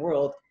whole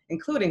world,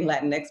 including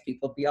Latinx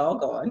people, be all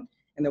gone,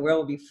 and the world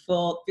will be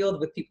filled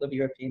with people of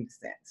European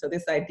descent. So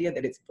this idea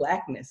that it's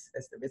Blackness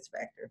as the risk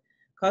factor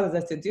causes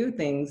us to do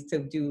things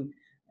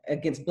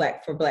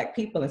for Black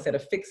people instead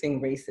of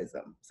fixing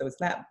racism. So it's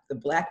not the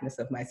Blackness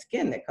of my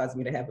skin that caused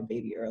me to have a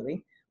baby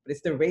early, but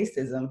it's the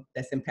racism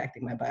that's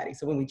impacting my body.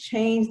 So when we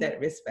change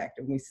that risk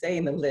factor, when we say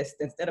in the list,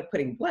 instead of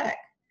putting Black,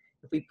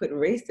 if we put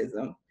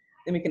racism,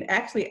 then we can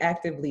actually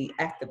actively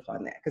act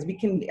upon that, because we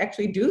can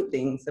actually do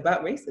things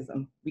about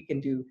racism. We can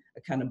do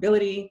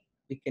accountability,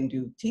 we can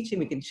do teaching,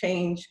 we can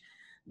change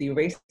the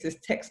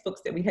racist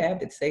textbooks that we have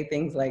that say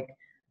things like,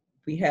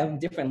 we have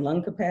different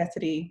lung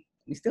capacity,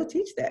 we still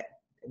teach that.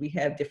 We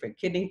have different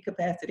kidney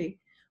capacity,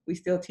 we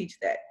still teach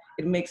that.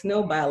 It makes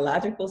no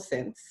biological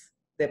sense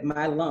that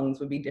my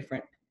lungs would be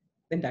different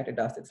than Dr.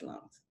 Dossett's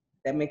lungs.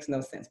 That makes no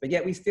sense. But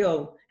yet we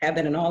still have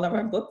that in all of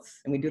our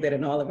books, and we do that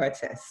in all of our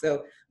tests.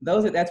 So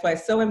that's why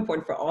it's so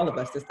important for all of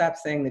us to stop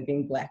saying that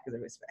being Black is a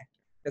risk factor,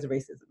 because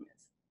racism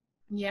is.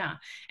 Yeah,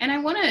 and I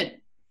want to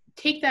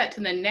take that to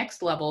the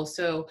next level.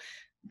 So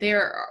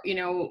there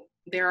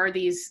are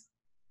these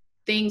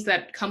things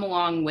that come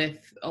along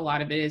with a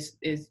lot of it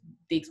is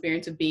the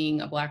experience of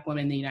being a Black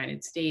woman in the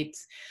United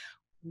States.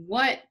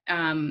 What,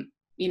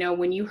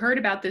 when you heard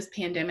about this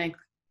pandemic,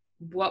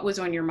 what was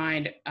on your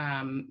mind?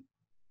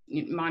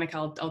 Monica,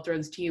 I'll throw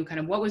this to you. Kind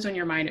of what was on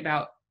your mind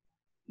about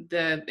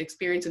the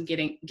experience of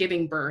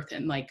giving birth,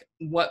 and like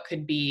what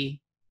could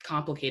be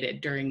complicated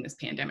during this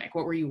pandemic?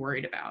 What were you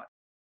worried about?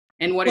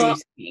 And what are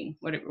you seeing?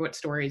 What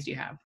stories do you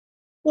have?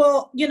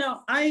 Well,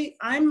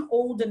 I'm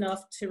old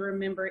enough to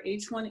remember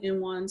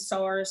H1N1,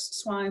 SARS,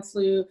 swine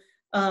flu,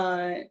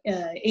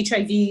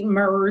 HIV,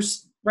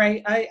 MERS,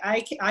 right?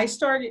 I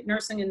started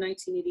nursing in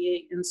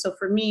 1988. And so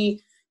for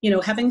me,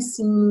 having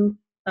seen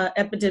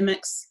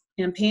epidemics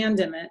and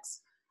pandemics,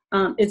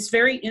 it's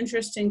very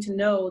interesting to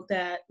know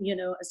that,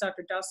 as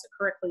Dr. Dossett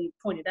correctly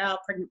pointed out,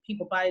 pregnant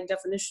people by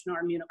definition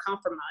are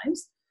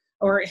immunocompromised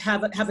or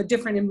have a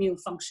different immune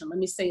function. Let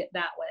me say it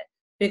that way,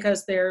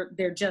 because they're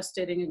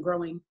gestating and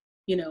growing,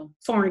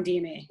 foreign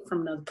DNA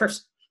from another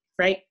person,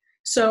 right?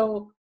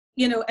 So,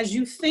 as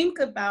you think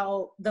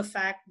about the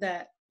fact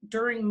that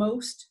during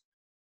most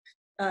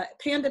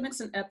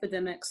pandemics and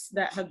epidemics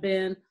that have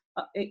been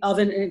of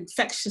an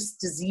infectious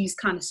disease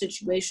kind of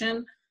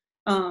situation,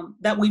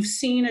 that we've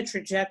seen a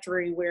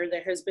trajectory where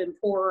there has been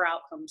poorer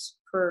outcomes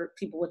for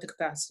people with the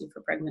capacity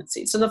for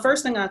pregnancy. So the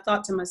first thing I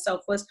thought to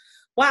myself was,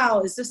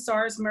 wow, is this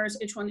SARS, MERS,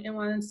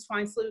 H1N1,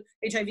 swine flu,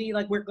 HIV?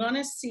 Like, we're going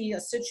to see a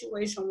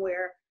situation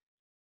where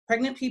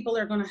pregnant people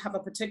are going to have a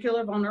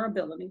particular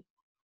vulnerability.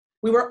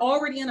 We were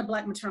already in a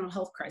Black maternal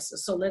health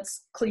crisis, so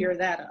let's clear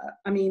that up.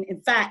 I mean,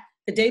 in fact,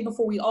 the day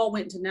before we all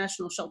went into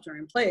national shelter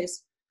in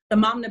place, the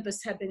Momnibus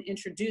had been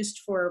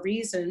introduced for a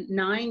reason,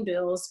 9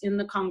 bills in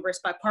the Congress,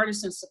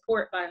 bipartisan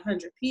support by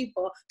 100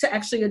 people, to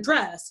actually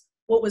address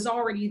what was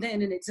already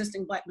then an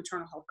existing Black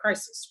maternal health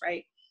crisis,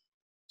 right?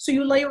 So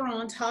you layer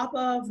on top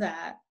of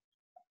that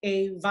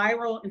a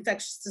viral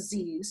infectious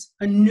disease,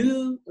 a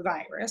new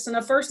virus. And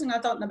the first thing I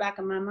thought in the back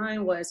of my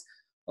mind was,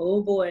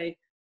 oh boy,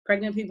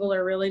 pregnant people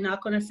are really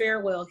not going to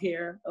fare well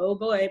here. Oh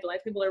boy,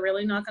 Black people are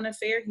really not going to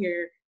fare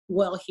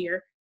well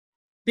here.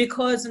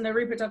 Because in the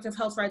reproductive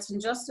health rights and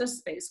justice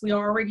space, we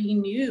already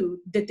knew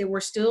that there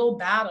were still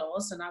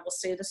battles, and I will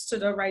say this to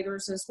the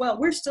writers as well.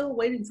 We're still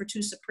waiting for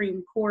 2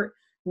 Supreme Court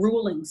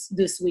rulings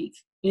this week,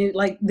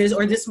 like this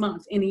or this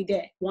month, any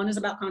day. One is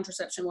about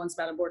contraception, one's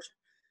about abortion.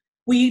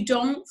 We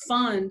don't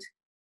fund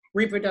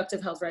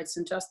reproductive health rights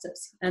and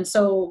justice. And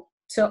so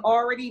to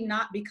already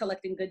not be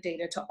collecting good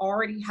data, to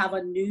already have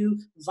a new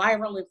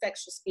viral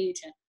infectious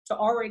agent, to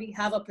already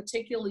have a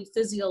particularly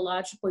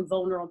physiologically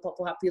vulnerable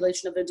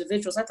population of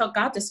individuals, I thought,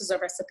 God, this is a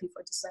recipe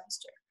for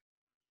disaster.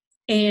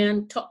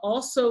 And to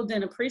also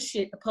then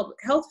appreciate the public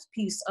health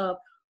piece of,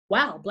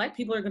 wow, Black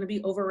people are going to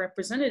be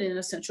overrepresented in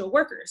essential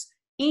workers.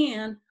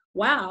 And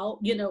wow,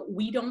 you know,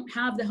 we don't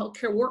have the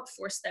healthcare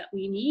workforce that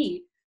we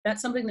need.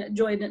 That's something that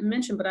JOIA didn't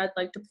mention, but I'd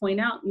like to point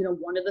out, you know,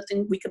 one of the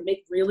things we could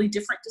make really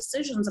different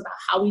decisions about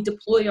how we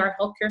deploy our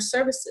healthcare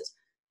services.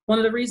 One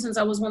of the reasons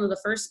I was one of the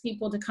first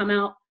people to come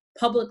out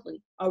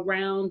publicly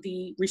around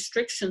the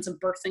restrictions of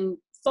birthing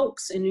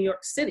folks in New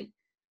York City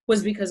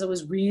was because I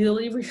was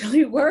really,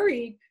 really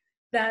worried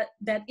that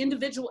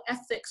individual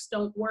ethics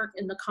don't work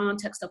in the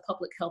context of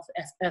public health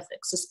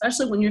ethics,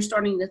 especially when you're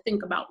starting to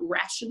think about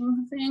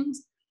rationing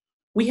things.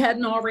 We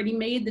hadn't already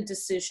made the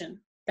decision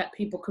that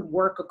people could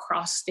work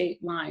across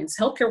state lines.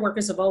 Healthcare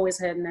workers have always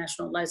had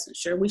national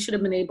licensure. We should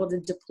have been able to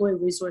deploy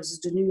resources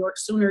to New York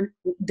sooner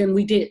than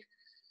we did,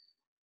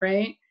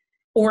 right?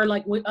 Or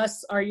like with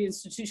us, our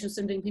institution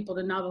sending people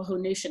to Navajo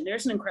Nation.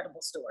 There's an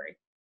incredible story,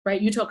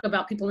 right? You talk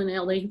about people in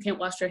LA who can't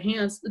wash their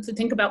hands. To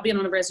think about being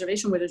on a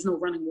reservation where there's no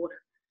running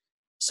water.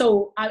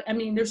 So, I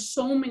mean, there's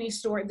so many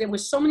stories. There were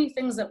so many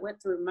things that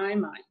went through my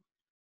mind.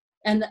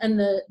 And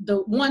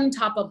the one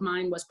top of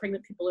mind was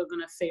pregnant people are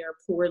going to fare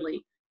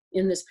poorly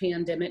in this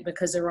pandemic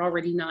because they're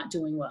already not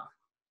doing well.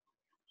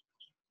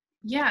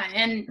 Yeah,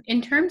 and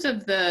in terms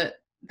of the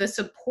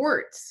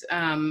supports,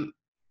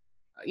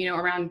 you know,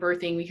 around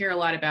birthing, we hear a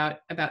lot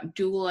about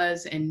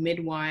doulas and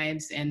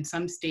midwives, and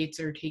some states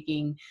are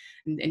taking,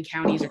 and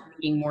counties are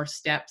taking more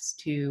steps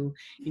to,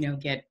 you know,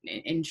 get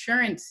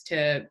insurance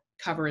to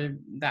cover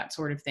that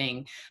sort of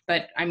thing.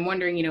 But I'm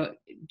wondering, you know,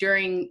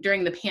 during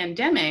the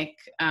pandemic,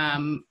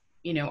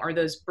 you know, are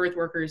those birth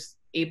workers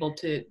able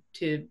to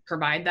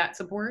provide that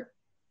support?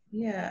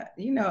 Yeah,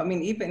 you know, I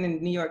mean, even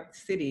in New York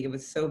City, it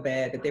was so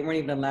bad that they weren't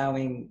even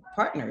allowing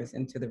partners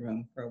into the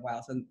room for a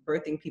while. So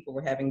birthing people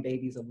were having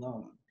babies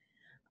alone.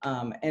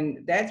 And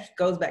that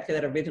goes back to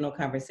that original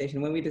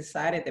conversation when we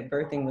decided that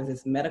birthing was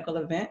this medical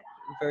event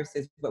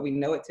versus what we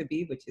know it to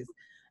be, which is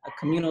a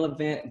communal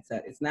event.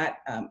 It's not,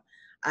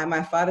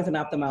 my father's an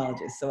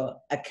ophthalmologist, so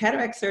a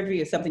cataract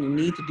surgery is something you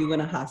need to do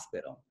in a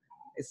hospital.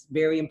 It's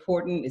very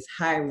important, it's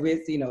high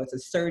risk, you know, it's a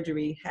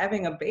surgery.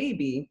 Having a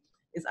baby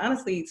is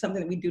honestly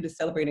something that we do to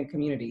celebrate in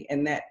community,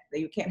 and that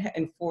you can't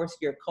enforce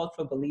your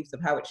cultural beliefs of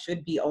how it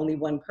should be only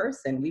one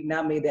person. We've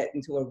now made that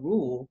into a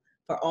rule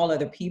for all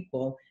other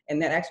people,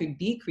 and that actually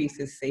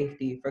decreases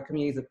safety for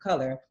communities of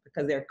color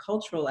because their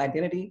cultural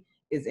identity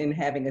is in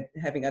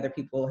having other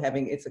people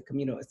it's a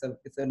communal,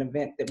 it's an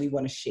event that we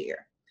want to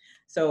share.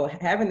 So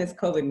having this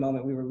COVID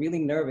moment, we were really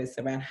nervous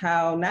around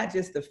how not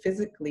just the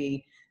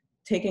physically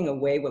taking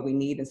away what we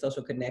need in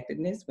social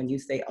connectedness when you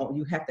say, oh,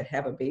 you have to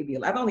have a baby.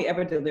 I've only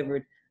ever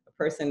delivered a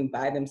person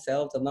by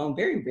themselves alone,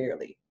 very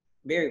rarely.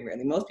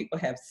 Most people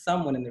have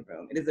someone in the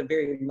room. It is a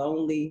very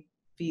lonely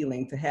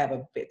feeling to have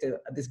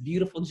this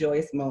beautiful,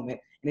 joyous moment,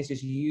 and it's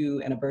just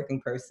you and a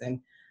birthing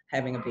person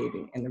having a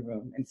baby in the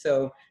room. And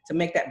so to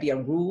make that be a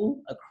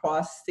rule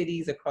across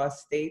cities,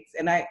 across states,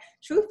 and I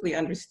truthfully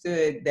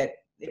understood that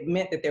it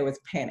meant that there was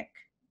panic.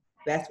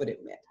 That's what it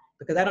meant.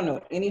 Because I don't know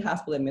any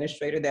hospital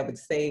administrator that would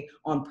say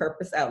on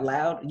purpose out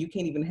loud, you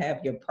can't even have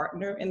your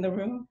partner in the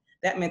room.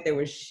 That meant there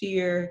was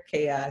sheer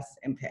chaos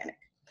and panic.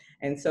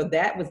 And so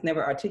that was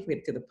never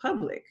articulated to the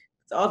public.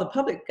 So all the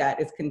public got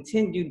is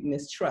continued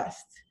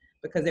mistrust,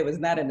 because it was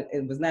not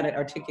an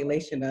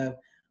articulation of,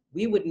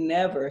 we would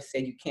never say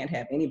you can't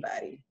have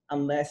anybody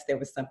unless there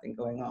was something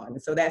going on.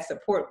 And so that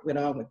support went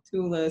on with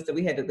doulas. So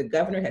the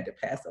governor had to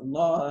pass a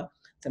law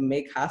to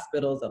make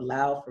hospitals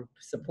allow for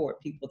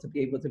support people to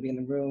be able to be in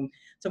the room.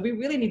 So we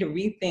really need to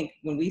rethink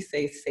when we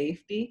say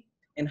safety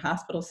in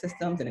hospital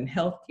systems and in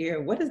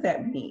healthcare, what does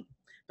that mean?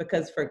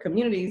 because for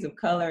communities of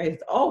color,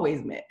 it's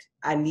always meant,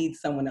 I need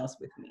someone else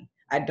with me.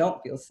 I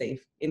don't feel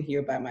safe in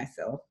here by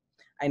myself.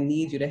 I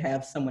need you to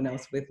have someone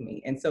else with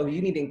me. And so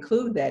you need to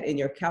include that in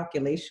your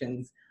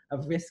calculations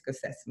of risk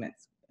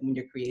assessments when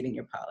you're creating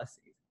your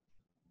policies.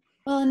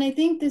 Well, and I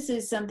think this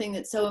is something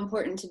that's so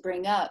important to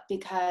bring up,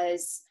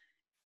 because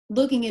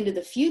looking into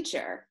the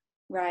future,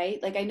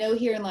 right? Like I know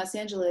here in Los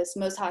Angeles,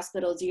 most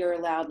hospitals, you're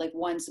allowed like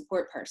one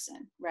support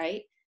person,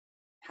 right?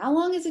 How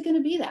long is it going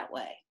to be that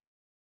way?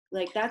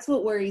 Like, that's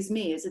what worries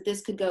me, is that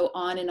this could go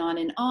on and on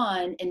and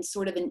on in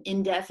sort of an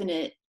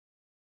indefinite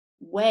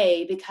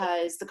way,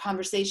 because the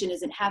conversation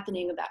isn't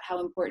happening about how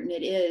important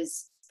it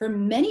is for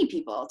many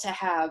people to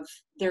have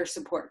their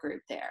support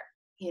group there,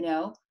 you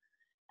know?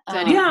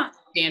 Yeah.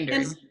 Standard.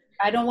 And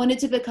I don't want it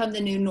to become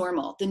the new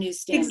normal, the new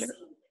standard.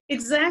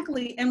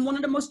 Exactly. And one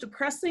of the most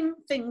depressing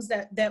things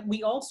that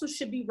we also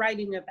should be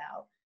writing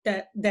about,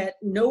 that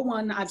no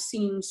one I've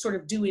seen sort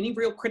of do any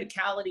real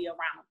criticality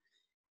around,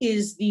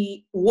 is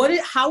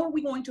how are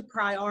we going to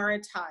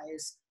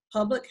prioritize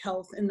public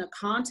health in the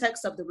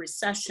context of the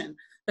recession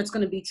that's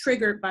going to be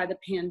triggered by the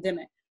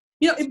pandemic?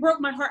 You know, it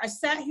broke my heart. I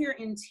sat here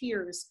in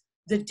tears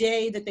the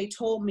day that they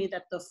told me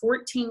that the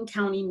 14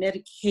 county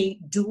Medicaid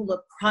doula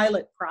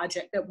pilot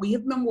project that we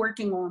have been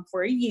working on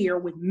for a year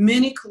with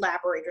many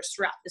collaborators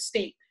throughout the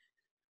state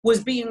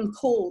was being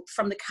pulled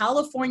from the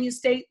California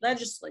state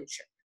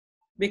legislature,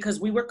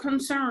 because we were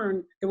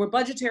concerned, there were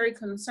budgetary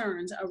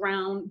concerns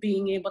around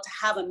being able to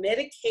have a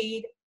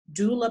Medicaid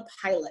doula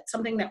pilot,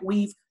 something that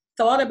we've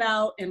thought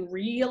about and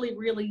really,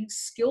 really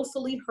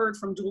skillfully heard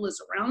from doulas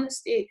around the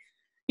state,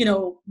 you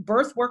know,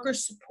 birth worker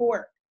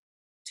support,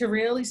 to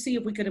really see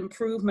if we could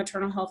improve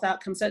maternal health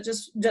outcomes. That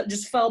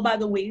just fell by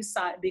the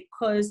wayside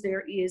because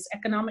there is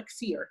economic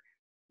fear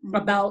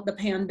about the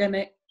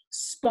pandemic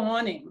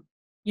spawning,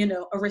 you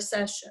know, a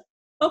recession.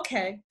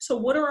 Okay, so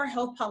what are our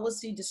health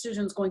policy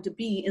decisions going to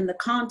be in the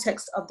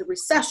context of the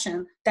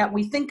recession that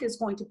we think is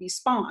going to be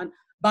spawned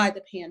by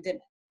the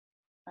pandemic?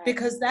 Right.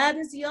 Because that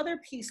is the other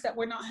piece that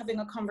we're not having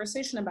a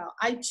conversation about.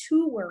 I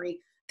too worry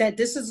that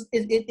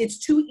it's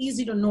too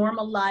easy to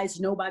normalize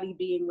nobody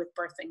being with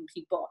birthing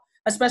people,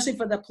 especially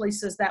for the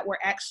places that were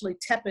actually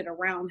tepid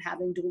around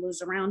having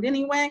doulas around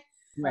anyway.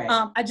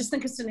 Right. I just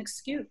think it's an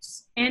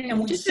excuse, and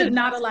we should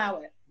not allow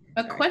it.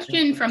 A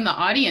question from the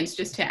audience,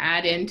 just to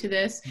add into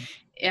this.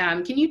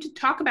 Can you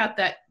talk about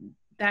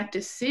that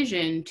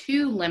decision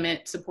to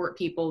limit support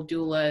people,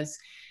 doulas,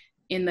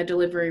 in the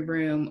delivery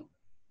room?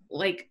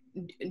 Like,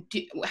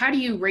 how do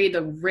you rate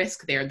the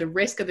risk there, the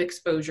risk of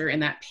exposure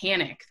and that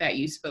panic that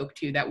you spoke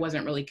to that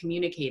wasn't really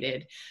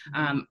communicated,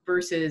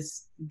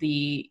 versus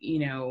the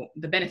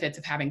benefits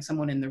of having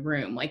someone in the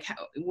room? Like,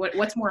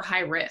 what's more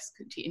high risk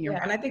in your?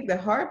 Yeah, and I think the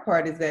hard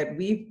part is that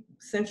we've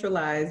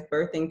centralized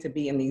birthing to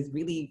be in these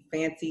really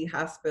fancy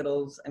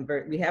hospitals, and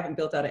we haven't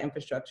built out an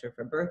infrastructure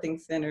for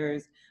birthing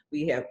centers.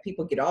 We have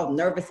people get all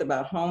nervous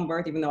about home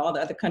birth, even though all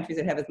the other countries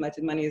that have as much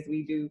money as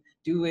we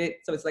do it.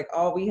 So it's like,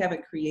 we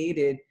haven't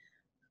created.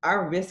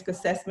 Our risk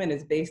assessment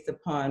is based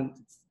upon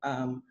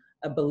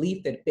a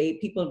belief that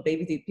people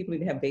need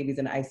to have babies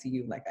in the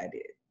ICU like I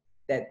did.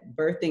 That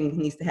birthing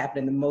needs to happen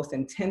in the most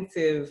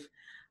intensive,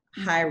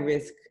 high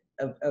risk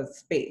of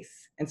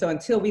space. And so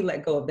until we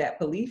let go of that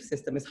belief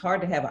system, it's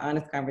hard to have an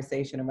honest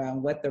conversation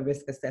around what the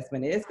risk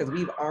assessment is, because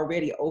we've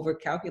already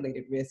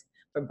over-calculated risk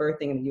for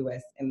birthing in the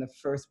US in the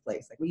first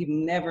place. Like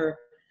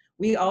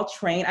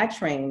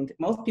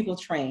most people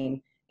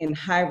train in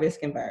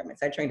high-risk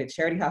environments. I trained at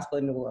Charity Hospital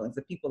in New Orleans.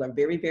 The people are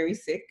very, very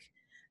sick.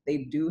 They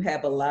do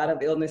have a lot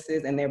of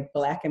illnesses, and they're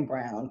Black and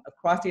brown.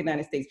 Across the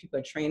United States, people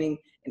are training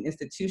in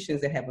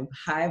institutions that have a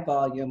high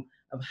volume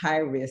of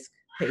high-risk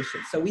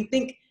patients. So we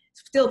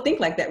still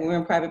think like that when we're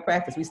in private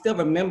practice. We still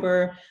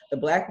remember the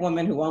Black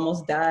woman who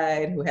almost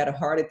died, who had a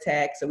heart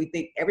attack. So we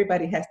think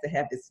everybody has to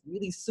have this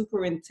really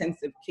super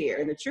intensive care.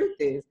 And the truth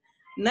is,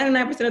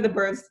 99% of the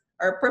births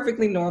are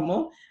perfectly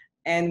normal.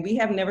 And we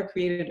have never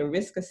created a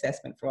risk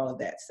assessment for all of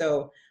that.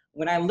 So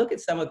when I look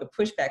at some of the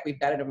pushback we've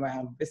gotten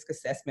around risk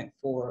assessment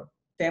for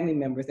family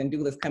members and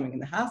doulas coming in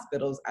the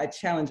hospitals, I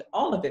challenge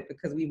all of it,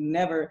 because we've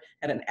never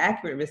had an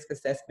accurate risk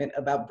assessment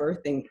about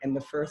birthing in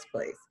the first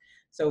place.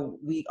 So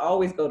we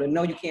always go to,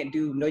 no, you can't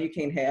do, no, you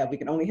can't have, we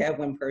can only have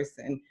one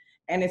person.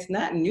 And it's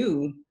not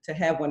new to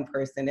have one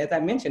person. As I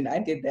mentioned, I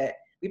did that.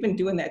 We've been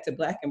doing that to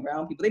Black and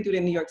brown people. They do it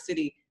in New York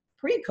City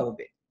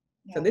pre-COVID.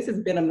 Yeah. So this has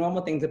been a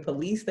normal thing to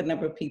police the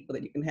number of people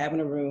that you can have in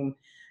a room.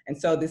 And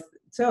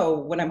so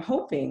what I'm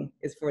hoping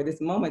is for this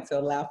moment to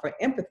allow for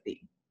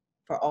empathy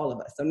for all of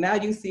us. So now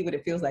you see what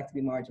it feels like to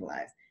be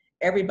marginalized.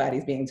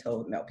 Everybody's being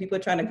told no. People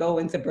are trying to go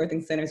into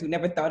birthing centers who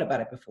never thought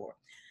about it before.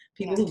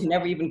 People who've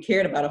never even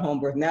cared about a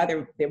home birth. Now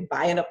they're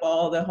buying up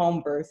all the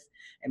home births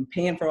and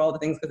paying for all the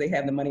things because they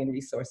have the money and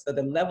resource. So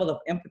the level of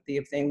empathy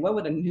of saying, what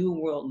would a new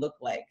world look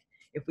like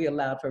if we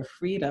allowed for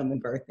freedom in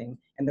birthing,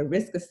 and the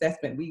risk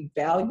assessment, we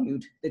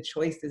valued the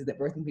choices that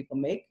birthing people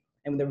make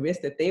and the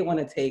risk that they want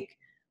to take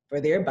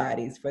for their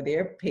bodies, for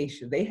their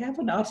patients. They have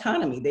an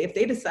autonomy. If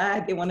they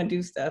decide they want to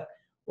do stuff,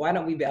 why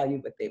don't we value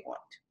what they want?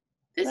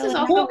 This is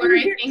also where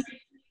I think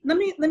let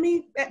me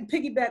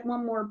piggyback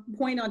one more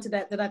point onto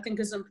that I think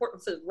is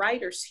important for the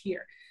writers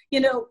here. You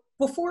know,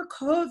 before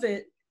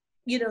COVID,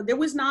 you know, there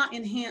was not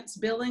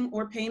enhanced billing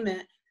or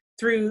payment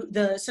through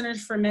the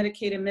Centers for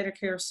Medicaid and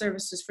Medicare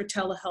Services for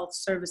telehealth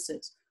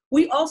services.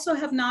 We also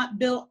have not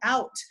built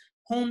out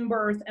home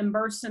birth and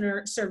birth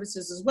center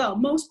services as well.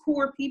 Most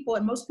poor people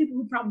and most people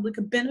who probably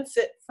could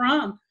benefit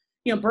from,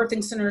 you know,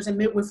 birthing centers and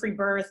midwifery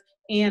birth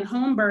and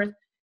home birth,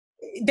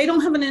 they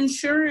don't have an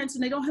insurance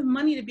and they don't have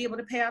money to be able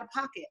to pay out of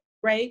pocket,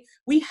 right?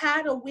 We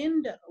had a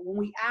window when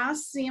we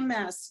asked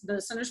CMS,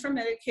 the Centers for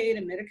Medicaid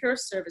and Medicare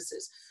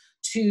Services,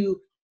 to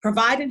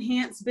provide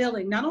enhanced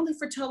billing, not only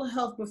for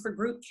telehealth, but for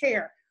group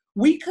care.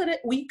 We could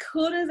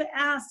have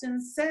asked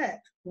and said,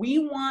 we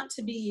want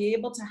to be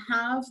able to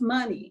have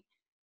money,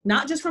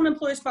 not just from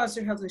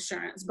employer-sponsored health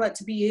insurance, but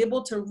to be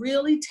able to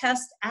really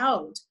test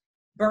out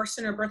birth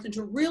center birthing,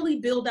 to really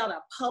build out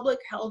a public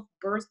health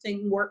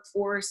birthing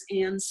workforce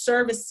and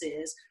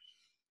services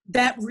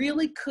that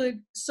really could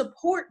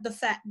support the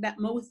fact that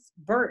most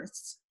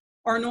births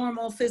are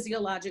normal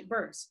physiologic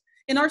births.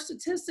 In our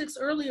statistics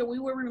earlier, we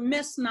were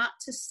remiss not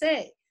to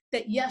say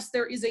that yes,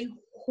 there is a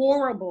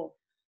horrible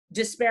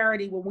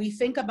disparity when we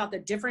think about the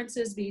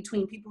differences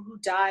between people who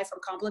die from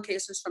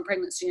complications from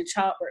pregnancy and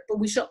childbirth. But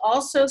we should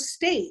also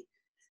state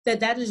that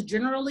that is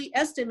generally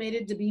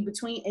estimated to be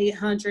between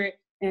 800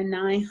 and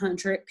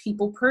 900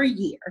 people per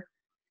year,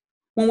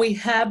 when we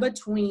have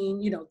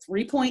between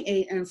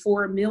 3.8 and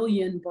 4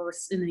 million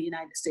births in the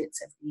United States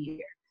every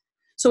year.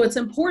 So it's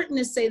important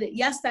to say that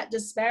yes, that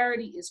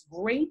disparity is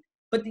great,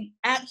 but the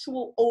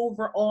actual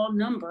overall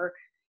number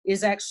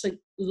is actually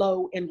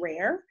low and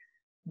rare.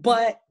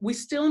 But we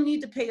still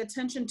need to pay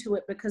attention to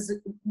it because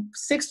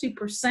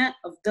 60%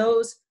 of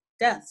those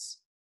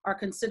deaths are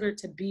considered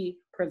to be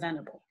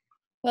preventable.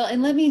 Well,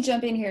 and let me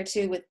jump in here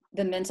too with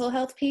the mental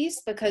health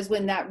piece, because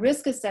when that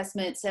risk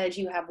assessment says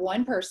you have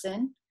one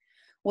person,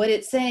 what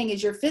it's saying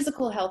is your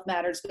physical health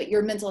matters, but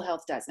your mental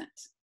health doesn't,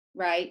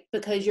 right?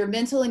 Because your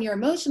mental and your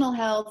emotional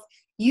health,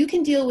 you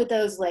can deal with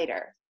those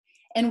later.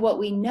 And what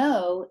we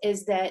know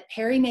is that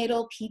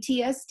perinatal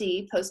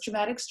PTSD,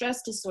 post-traumatic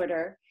stress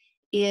disorder,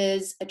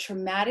 is a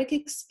traumatic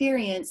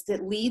experience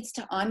that leads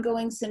to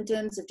ongoing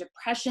symptoms of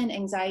depression,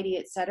 anxiety,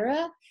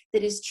 etc.,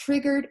 that is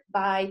triggered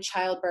by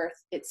childbirth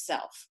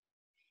itself.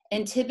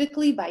 And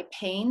typically by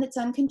pain that's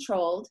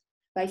uncontrolled,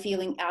 by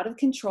feeling out of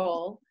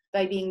control,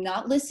 by being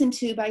not listened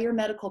to by your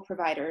medical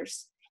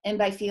providers, and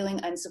by feeling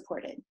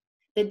unsupported.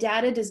 The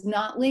data does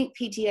not link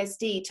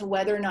PTSD to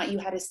whether or not you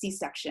had a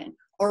C-section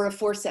or a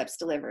forceps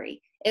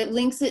delivery. It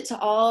links it to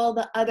all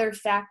the other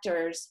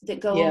factors that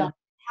go along with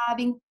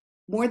having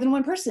more than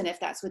one person, if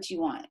that's what you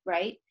want,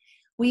 right?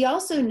 We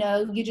also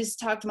know, you just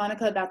talked,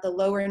 Monica, about the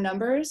lower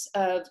numbers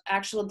of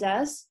actual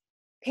deaths.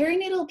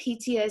 Perinatal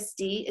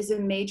PTSD is a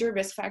major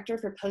risk factor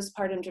for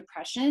postpartum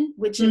depression,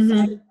 which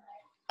affects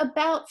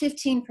about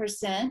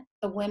 15%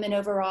 of women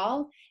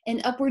overall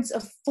and upwards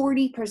of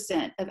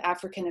 40% of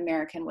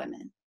African-American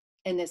women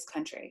in this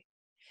country.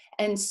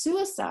 And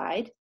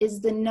suicide is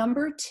the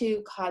number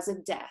 2 cause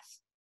of death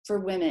for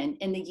women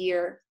in the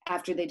year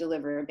after they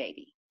deliver a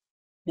baby.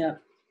 Yeah.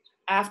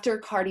 After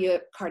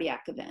cardiac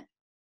event,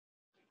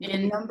 the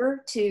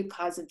number 2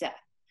 cause of death.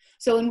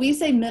 So when we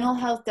say mental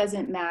health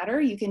doesn't matter,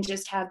 you can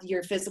just have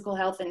your physical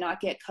health and not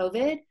get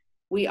COVID,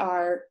 we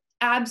are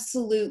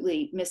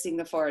absolutely missing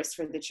the forest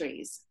for the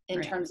trees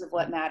in terms of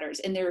what matters.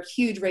 And there are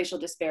huge racial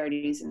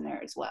disparities in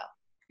there as well.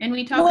 And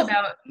we talk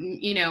about,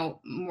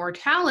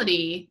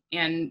 mortality,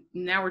 and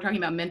now we're talking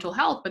about mental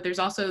health, but there's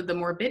also the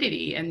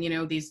morbidity and,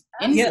 these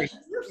injuries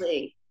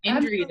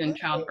in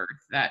childbirth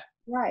that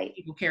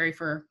people carry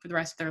for the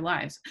rest of their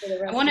lives.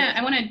 I want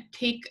to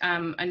take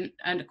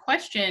a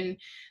question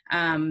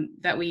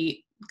that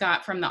we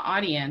got from the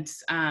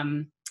audience,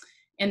 and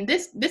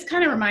this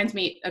kind of reminds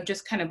me of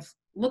just kind of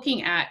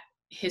looking at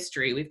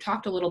history. We've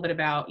talked a little bit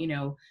about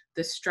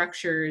the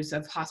structures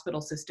of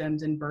hospital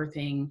systems and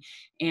birthing,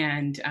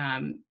 and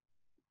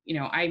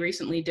I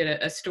recently did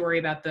a story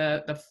about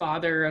the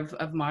father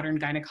of modern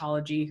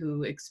gynecology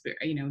who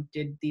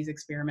did these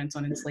experiments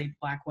on enslaved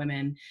Black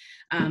women.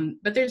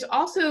 But there's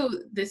also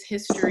this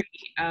history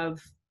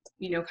of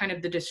kind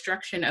of the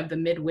destruction of the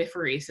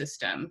midwifery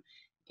system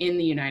in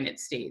the United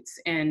States.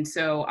 And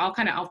so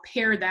I'll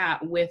pair that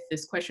with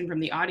this question from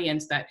the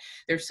audience that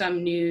there's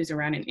some news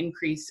around an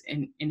increase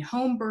in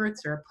home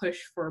births or a push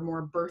for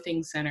more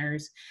birthing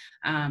centers.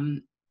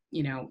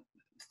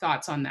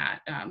 Thoughts on that?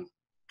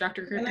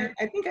 Dr. Gerther?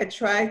 I think I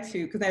try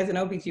to, because as an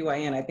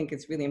OBGYN, I think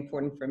it's really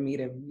important for me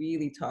to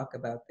really talk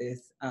about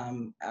this.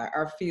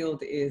 Our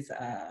field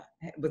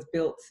was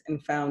built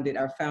and founded,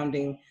 our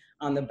founding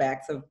on the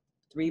backs of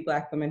 3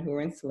 Black women who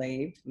were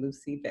enslaved,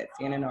 Lucy,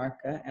 Betsy, and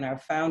Anarcha. And our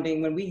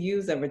founding, when we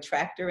use a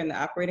retractor in the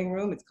operating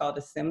room, it's called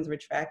a Sims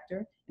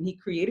retractor. And he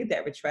created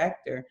that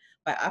retractor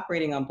by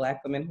operating on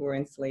Black women who were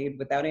enslaved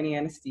without any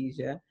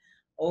anesthesia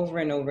over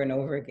and over and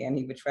over again.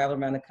 He would travel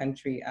around the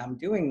country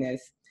doing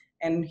this.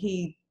 And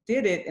he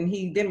did it, and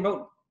he then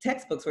wrote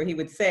textbooks where he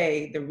would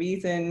say the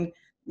reason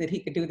that he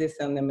could do this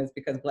on them is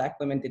because Black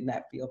women did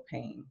not feel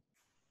pain.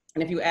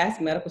 And if you ask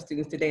medical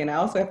students today, and I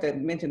also have to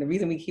mention the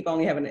reason we keep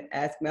only having to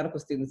ask medical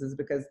students is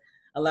because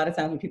a lot of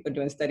times when people are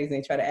doing studies and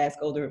they try to ask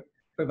older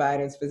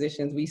providers,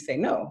 physicians, we say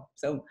no.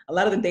 So a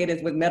lot of the data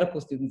is what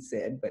medical students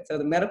said, but so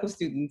the medical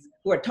students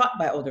who are taught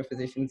by older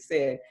physicians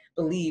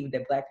believe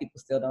that Black people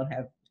still don't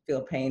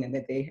feel pain and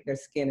that their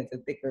skin is a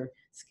thicker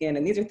skin.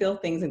 And these are still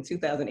things in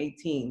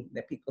 2018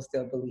 that people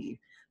still believe.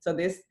 So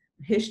this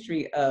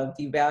history of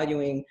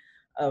devaluing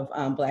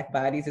of Black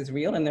bodies is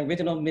real, and the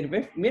original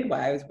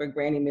midwives were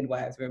granny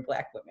midwives, were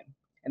Black women,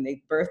 and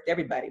they birthed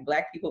everybody,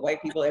 Black people,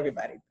 white people,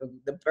 everybody.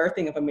 The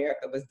birthing of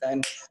America was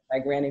done by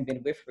granny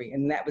midwifery,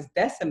 and that was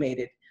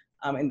decimated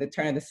in the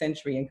turn of the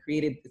century and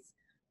created this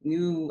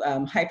new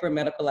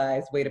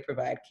hyper-medicalized way to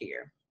provide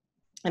care.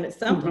 And at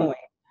some point,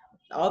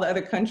 all the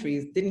other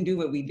countries didn't do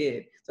what we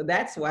did. So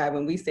that's why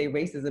when we say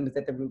racism is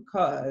at the root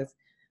cause,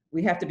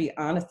 we have to be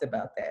honest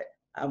about that.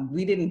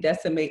 We didn't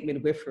decimate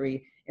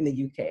midwifery in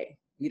the UK.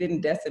 We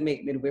didn't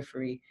decimate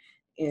midwifery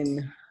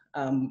in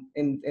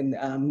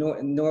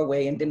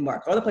Norway and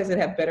Denmark. All the places that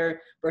have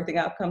better birthing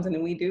outcomes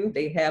than we do,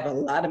 they have a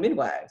lot of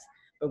midwives.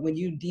 But when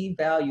you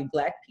devalue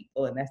Black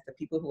people, and that's the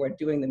people who are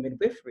doing the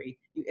midwifery,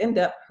 you end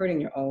up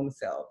hurting your own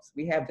selves.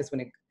 We have this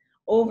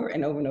over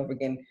and over and over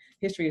again.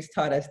 History has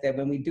taught us that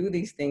when we do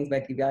these things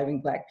like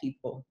devaluing Black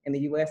people in the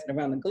US and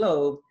around the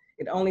globe,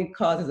 it only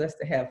causes us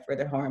to have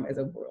further harm as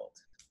a world.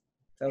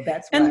 So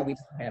that's why we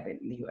don't have it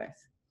in the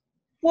US.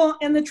 Well,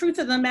 and the truth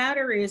of the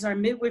matter is our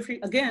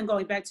midwifery, again,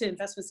 going back to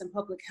investments in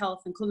public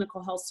health and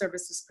clinical health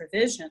services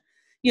provision,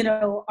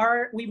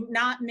 we've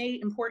not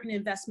made important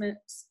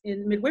investments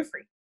in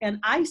midwifery. And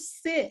I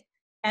sit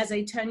as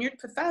a tenured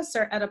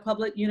professor at a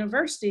public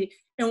university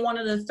in one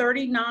of the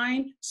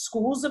 39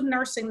 schools of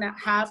nursing that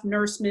have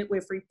nurse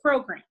midwifery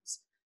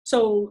programs.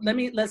 So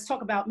let's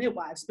talk about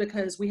midwives,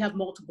 because we have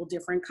multiple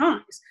different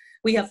kinds.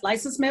 We have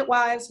licensed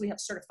midwives, we have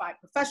certified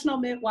professional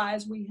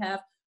midwives, we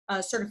have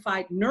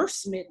certified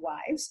nurse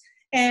midwives.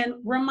 And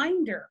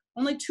reminder,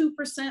 only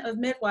 2% of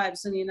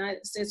midwives in the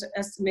United States are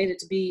estimated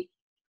to be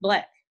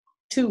Black,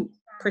 2%.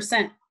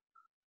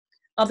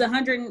 Of the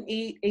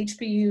 108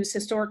 HBUs,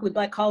 historically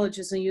Black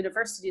colleges and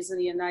universities in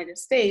the United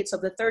States,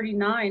 of the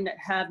 39 that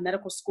have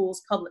medical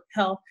schools, public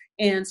health,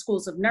 and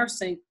schools of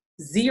nursing,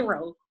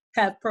 0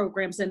 have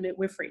programs in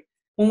midwifery.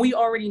 When we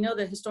already know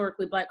that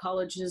historically Black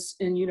colleges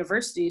and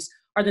universities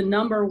are the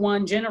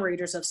 #1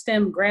 generators of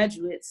STEM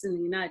graduates in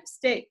the United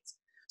States.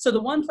 So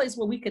the one place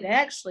where we could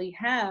actually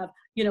have,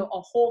 a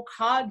whole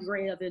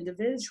cadre of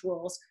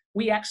individuals,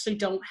 we actually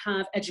don't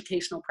have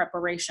educational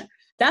preparation.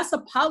 That's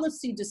a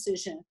policy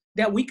decision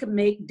that we could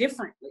make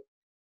differently,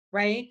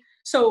 right?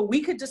 So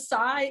we could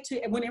decide to,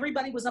 when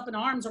everybody was up in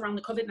arms around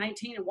the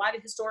COVID-19 and why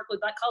did historically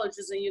Black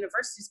colleges and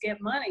universities get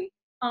money?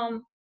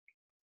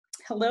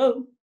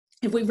 Hello,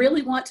 if we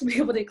really want to be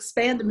able to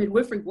expand the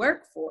midwifery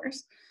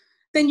workforce,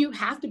 then you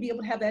have to be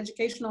able to have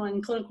educational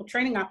and clinical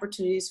training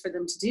opportunities for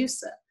them to do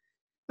so.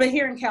 But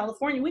here in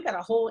California, we got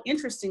a whole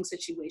interesting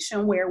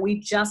situation where we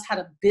just had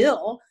a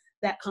bill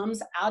that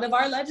comes out of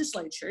our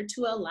legislature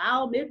to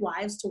allow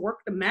midwives to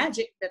work the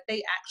magic that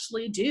they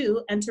actually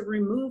do and to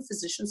remove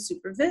physician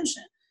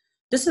supervision.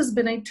 This has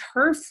been a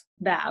turf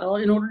battle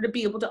in order to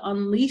be able to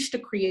unleash the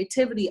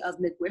creativity of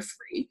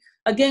midwifery.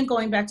 Again,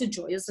 going back to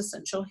JOIA's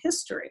essential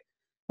history.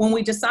 When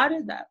we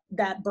decided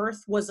that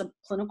birth was a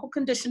clinical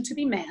condition to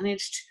be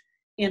managed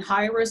in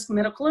high-risk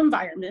medical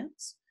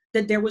environments,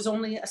 that there was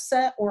only a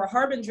set or a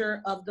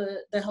harbinger of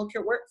the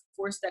healthcare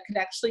workforce that could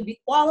actually be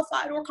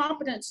qualified or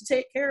competent to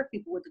take care of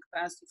people with the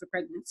capacity for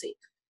pregnancy,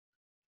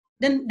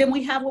 then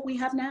we have what we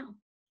have now.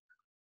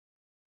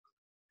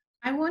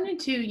 I wanted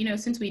to,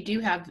 since we do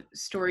have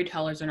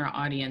storytellers in our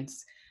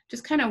audience,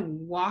 just kind of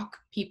walk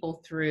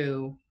people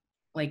through,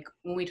 like,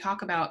 when we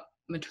talk about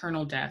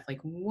maternal death,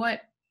 like,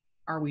 what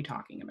are we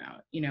talking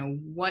about?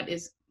 What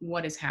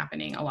is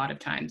happening a lot of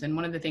times? And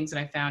one of the things that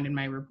I found in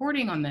my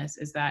reporting on this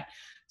is that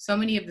so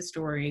many of the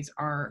stories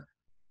are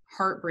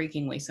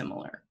heartbreakingly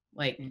similar.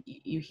 Like,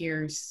 you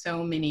hear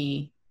so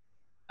many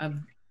of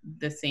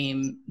the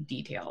same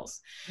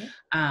details.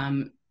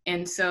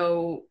 And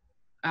so,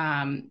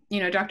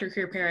 Dr.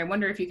 CREAR-PERRY, I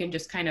wonder if you can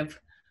just kind of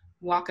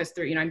walk us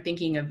through, I'm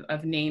thinking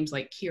of names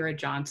like Kira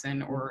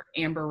Johnson or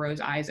Amber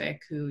Rose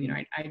Isaac, who,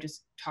 I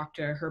just talked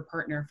to her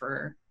partner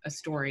for a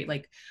story.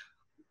 Like,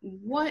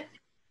 what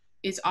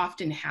is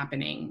often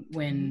happening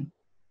when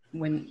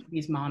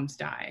these moms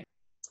die?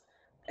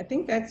 I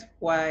think that's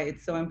why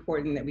it's so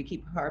important that we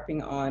keep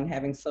harping on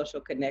having social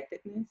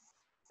connectedness,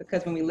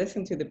 because when we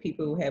listen to the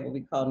people who have what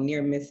we call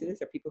near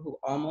misses, or people who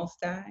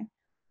almost die,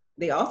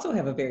 they also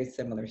have a very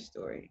similar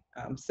story.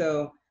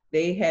 So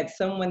they had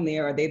someone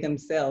there, or they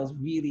themselves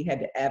really had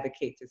to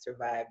advocate to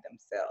survive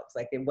themselves.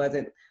 Like, it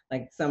wasn't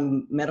like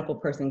some medical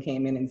person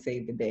came in and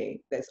saved the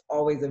day. That's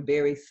always a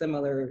very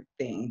similar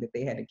thing that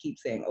they had to keep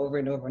saying over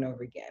and over and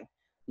over again.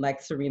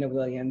 Like Serena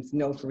Williams,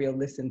 no, for real,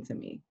 listen to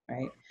me,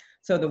 right?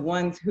 So the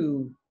ones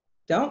who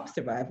don't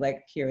survive,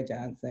 like Kira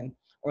Johnson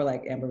or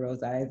like Amber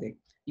Rose Isaac,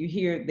 you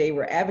hear they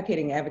were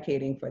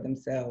advocating for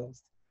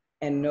themselves,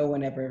 and no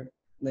one ever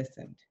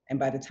listened. And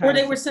by the time— Or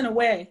they were sent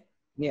away.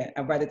 Yeah,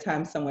 and by the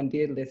time someone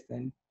did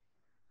listen,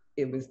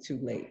 it was too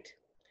late.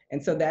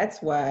 And so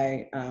that's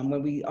why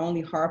when we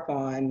only harp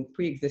on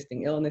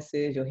pre-existing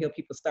illnesses, you'll hear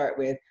people start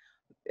with,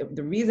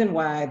 the reason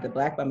why the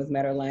Black Mamas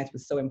Matter Alliance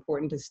was so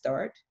important to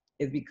start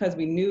is because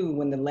we knew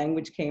when the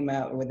language came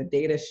out, or when the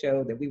data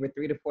showed that we were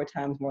 3 to 4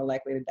 times more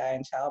likely to die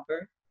in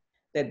childbirth,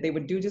 that they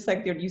would do just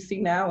like you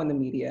see now in the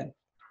media,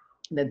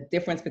 the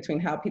difference between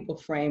how people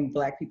frame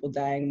Black people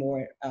dying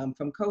more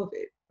from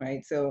COVID,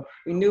 right? So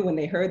we knew when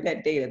they heard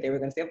that data, they were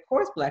gonna say, of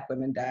course Black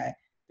women die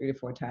 3 to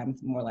 4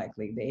 times more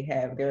likely.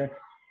 They're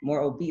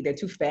more obese, they're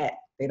too fat,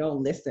 they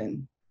don't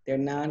listen, they're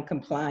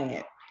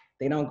non-compliant,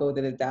 they don't go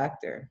to the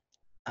doctor.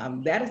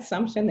 That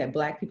assumption that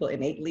Black people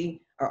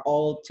innately are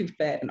all too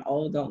fat and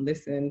all don't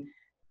listen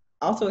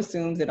also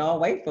assumes that all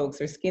white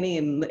folks are skinny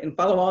and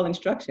follow all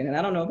instruction. And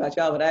I don't know about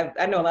y'all, but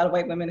I know a lot of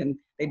white women and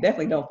they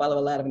definitely don't follow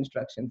a lot of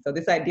instruction. So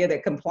this idea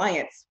that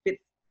compliance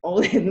fits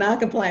only,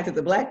 non-compliance is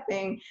a Black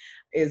thing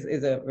is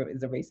a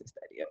racist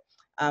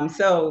idea.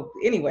 So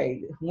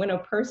anyway, when a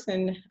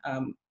person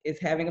is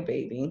having a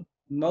baby,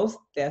 most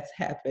deaths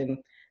happen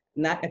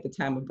not at the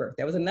time of birth.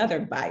 That was another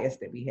bias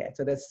that we had.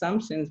 So the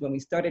assumptions when we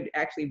started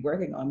actually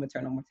working on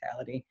maternal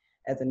mortality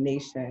as a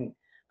nation,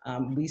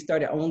 we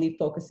started only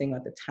focusing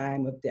on the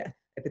time of death,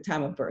 at the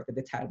time of birth, at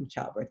the time of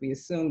childbirth. We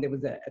assumed there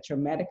was a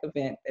traumatic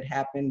event that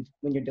happened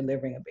when you're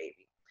delivering a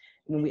baby.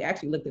 When we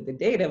actually looked at the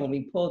data, when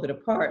we pulled it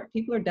apart,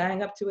 people are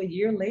dying up to a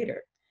year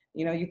later.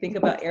 You know, you think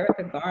about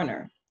Erica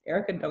Garner.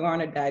 Erica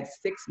Garner died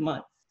 6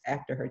 months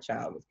after her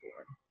child was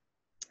born.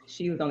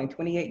 She was only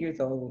 28 years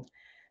old.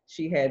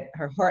 She had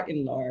her heart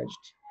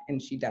enlarged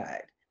and she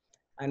died.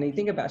 And you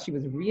think about, she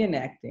was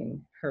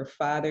reenacting her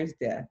father's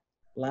death,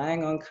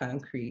 lying on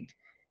concrete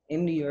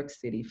in New York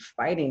City,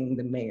 fighting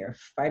the mayor,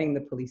 fighting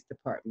the police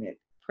department,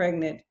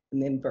 pregnant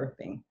and then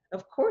birthing.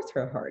 Of course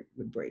her heart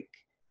would break,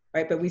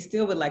 right? But we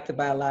still would like to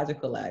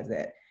biologicalize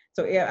that.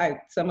 So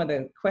some of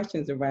the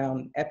questions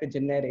around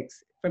epigenetics,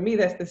 for me,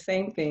 that's the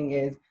same thing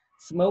as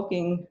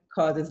smoking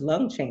causes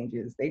lung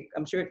changes.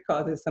 I'm sure it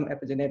causes some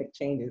epigenetic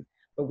changes,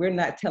 but we're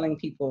not telling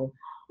people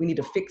we need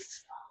to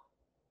fix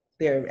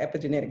their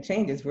epigenetic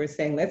changes. We're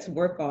saying, let's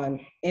work on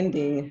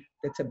ending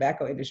the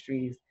tobacco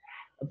industry's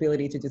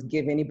ability to just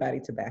give anybody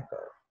tobacco.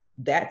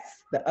 That's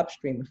the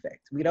upstream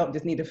effect. We don't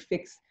just need to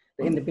fix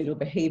the individual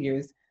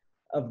behaviors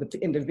of the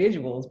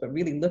individuals, but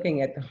really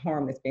looking at the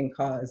harm that's being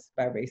caused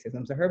by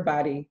racism. So her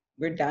body,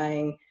 we're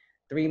dying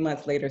 3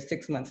 months later,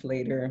 6 months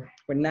later,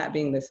 we're not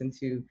being listened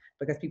to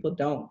because people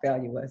don't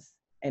value us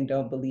and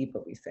don't believe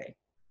what we say.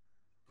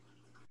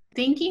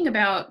 Thinking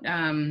about,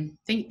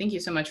 thank you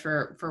so much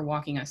for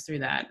walking us through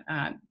that.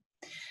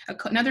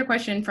 Another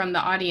question from the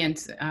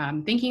audience,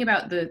 thinking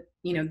about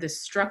the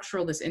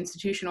structural, this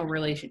institutional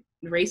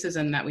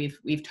racism that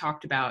we've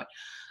talked about,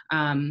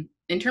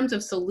 in terms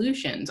of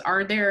solutions,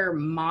 are there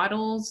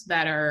models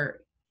that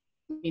are,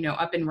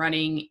 up and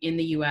running in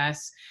the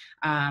US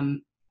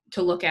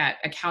to look at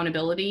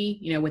accountability,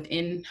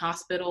 within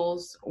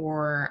hospitals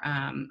or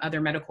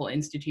other medical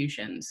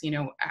institutions?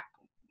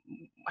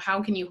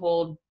 How can you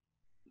hold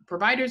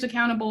providers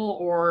accountable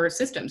or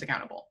systems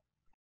accountable?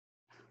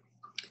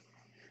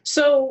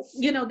 So,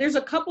 there's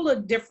a couple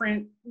of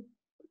different,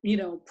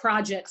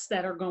 projects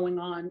that are going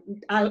on.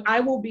 I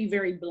will be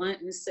very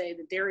blunt and say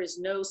that there is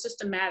no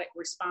systematic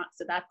response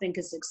that I think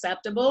is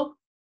acceptable,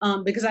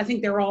 because I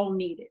think they're all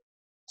needed.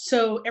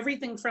 So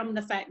everything from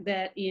the fact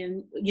that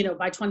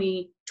by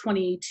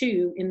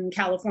 2022 in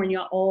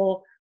California,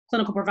 all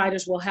clinical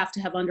providers will have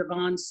to have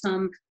undergone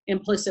some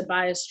implicit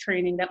bias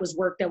training. That was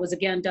work that was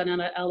again done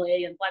out of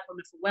LA and Black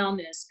Women for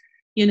Wellness,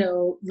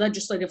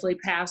 legislatively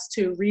passed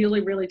to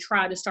really, really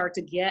try to start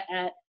to get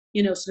at,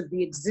 sort of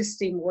the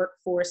existing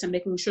workforce and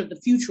making sure the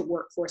future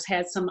workforce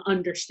has some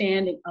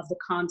understanding of the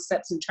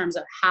concepts in terms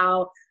of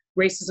how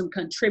racism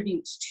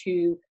contributes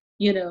to,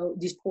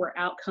 these poor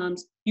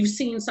outcomes. You've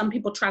seen some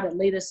people try to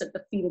lay this at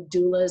the feet of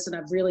doulas, and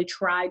I've really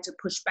tried to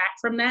push back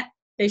from that.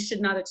 They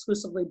should not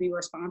exclusively be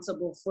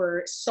responsible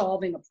for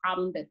solving a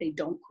problem that they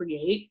don't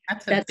create.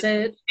 That's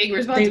it. Big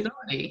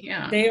responsibility.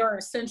 Yeah. They are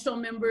essential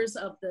members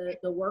of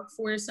the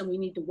workforce, and we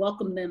need to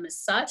welcome them as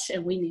such.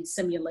 And we need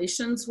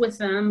simulations with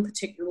them,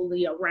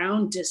 particularly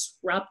around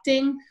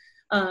disrupting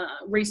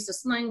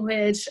racist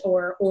language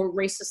or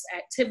racist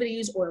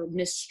activities or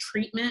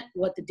mistreatment.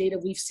 What the data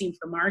we've seen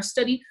from our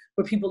study,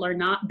 where people are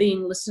not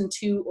being listened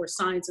to or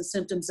signs and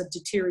symptoms of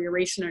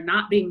deterioration are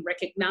not being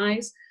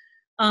recognized.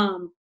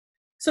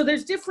 So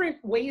there's different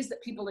ways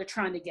that people are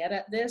trying to get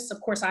at this.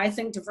 Of course, I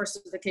think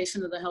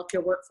diversification of the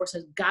healthcare workforce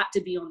has got to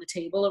be on the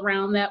table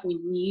around that. We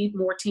need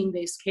more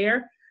team-based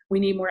care. We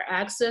need more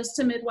access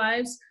to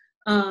midwives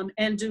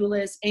and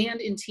doulas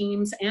and in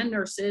teams and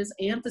nurses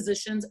and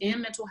physicians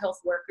and mental health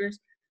workers.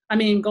 I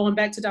mean, going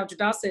back to Dr.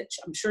 Dossich,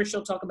 I'm sure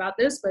she'll talk about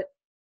this, but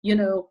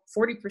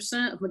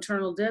 40% of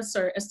maternal deaths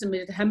are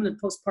estimated to happen in the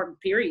postpartum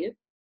period.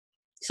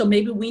 So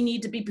maybe we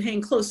need to be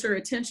paying closer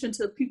attention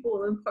to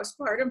people in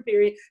postpartum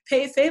period.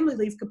 Paid family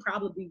leave could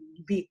probably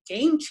be a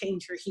game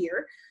changer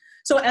here.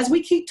 So as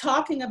we keep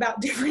talking about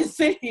different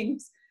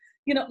things,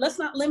 let's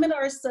not limit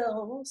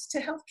ourselves to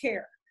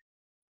healthcare.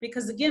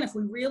 Because again, if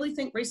we really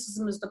think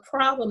racism is the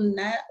problem,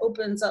 that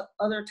opens up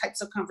other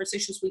types of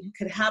conversations we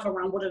could have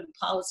around what are the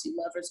policy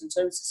levers in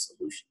terms of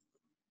solutions.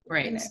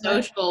 Right.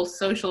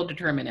 Social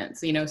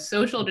determinants. You know,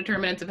 social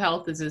determinants of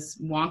health is this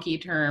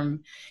wonky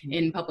term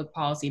in public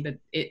policy, but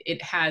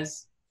it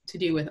has to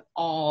do with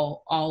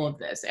all of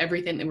this,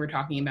 everything that we're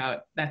talking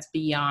about that's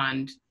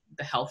beyond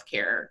the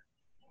healthcare.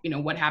 You know,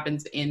 what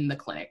happens in the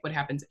clinic, what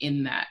happens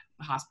in that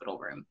hospital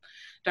room.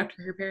 Dr.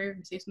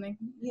 CREAR-PERRY, say something?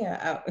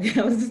 Yeah,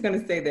 I was just going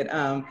to say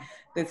that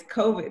this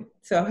COVID,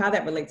 so how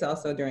that relates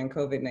also during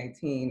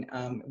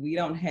COVID-19, we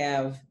don't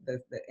have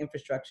the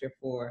infrastructure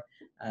for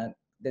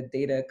the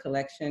data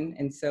collection.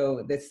 And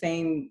so the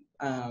same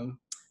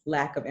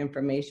lack of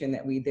information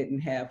that we didn't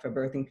have for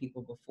birthing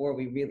people before,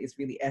 it's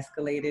really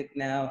escalated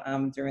now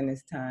during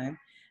this time.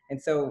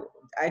 And so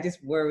I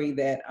just worry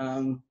that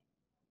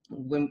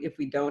if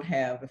we don't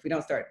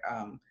start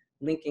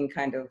linking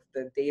kind of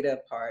the data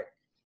part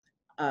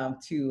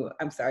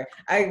I'm sorry,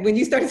 when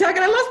you started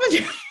talking, I lost my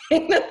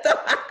train of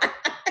thought.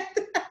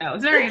 Oh,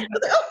 sorry.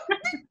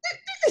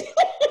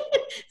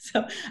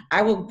 So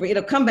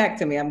it'll come back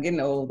to me. I'm getting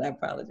old, I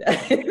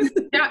apologize.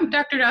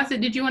 Dr.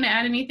 Dossett, did you want to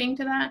add anything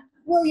to that?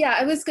 Well, yeah,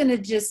 I was going to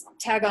just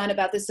tag on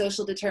about the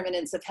social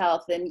determinants of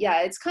health. And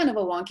yeah, it's kind of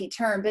a wonky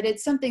term, but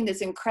it's something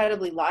that's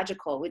incredibly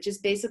logical, which is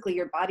basically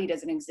your body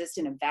doesn't exist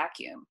in a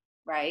vacuum,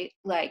 right?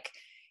 Like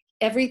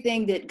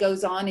everything that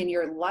goes on in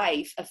your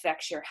life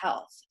affects your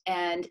health.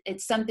 And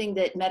it's something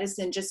that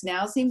medicine just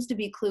now seems to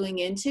be cluing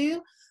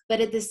into.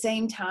 But at the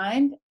same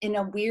time, in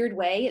a weird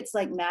way, it's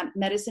like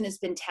medicine has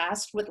been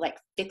tasked with like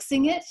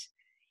fixing it.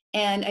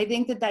 And I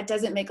think that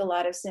doesn't make a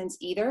lot of sense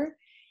either.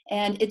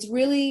 And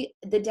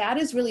the data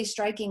is really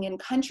striking in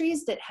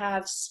countries that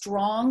have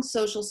strong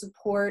social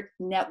support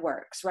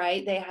networks,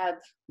 right? They have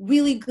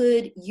really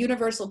good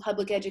universal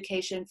public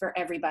education for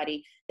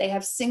everybody. They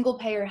have single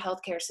payer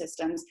healthcare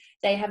systems.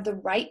 They have the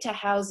right to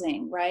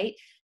housing, right?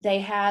 They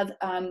have,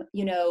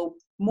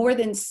 more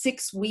than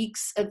 6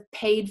 weeks of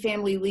paid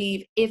family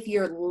leave if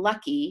you're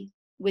lucky,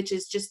 which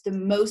is just the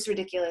most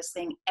ridiculous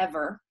thing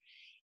ever.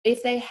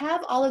 If they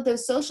have all of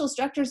those social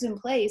structures in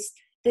place,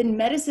 then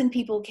medicine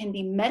people can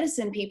be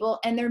medicine people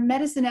and their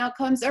medicine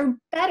outcomes are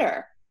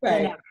better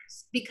than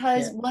ours.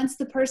 Because once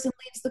the person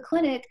leaves the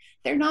clinic,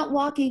 they're not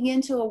walking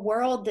into a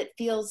world that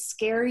feels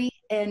scary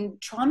and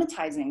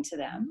traumatizing to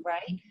them,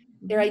 right?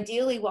 They're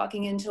ideally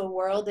walking into a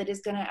world that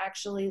is going to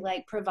actually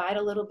like provide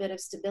a little bit of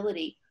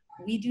stability.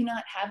 We do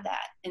not have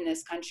that in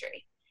this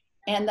country.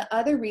 And the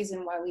other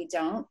reason why we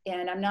don't,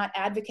 and I'm not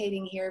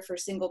advocating here for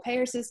single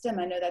payer system,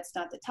 I know that's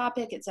not the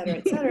topic, et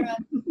cetera,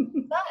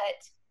 but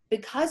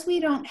because we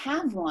don't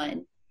have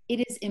one, it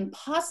is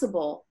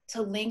impossible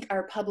to link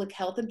our public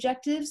health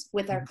objectives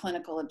with our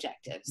clinical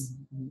objectives.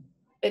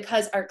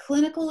 Because our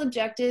clinical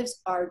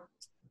objectives are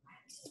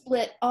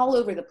split all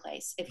over the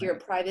place. If you're a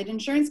private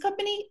insurance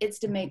company, it's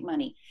to make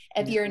money.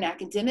 If you're an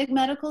academic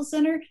medical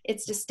center,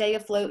 it's to stay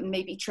afloat and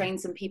maybe train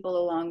some people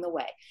along the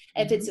way.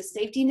 If it's a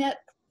safety net,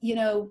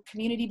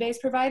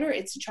 community-based provider,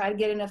 it's to try to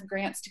get enough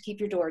grants to keep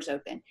your doors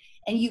open.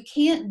 And you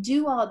can't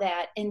do all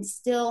that and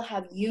still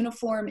have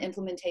uniform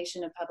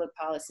implementation of public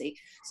policy.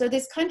 So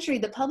this country,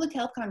 the public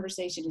health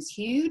conversation is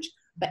huge,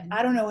 but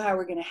I don't know how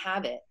we're going to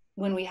have it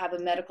when we have a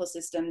medical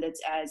system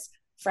that's as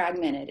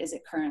fragmented as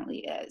it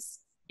currently is.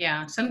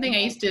 Yeah, something I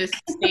used to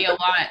say a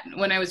lot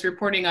when I was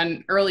reporting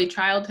on early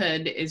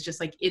childhood is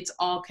just like, it's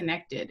all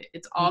connected.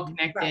 It's all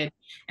connected. Right.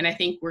 And I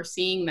think we're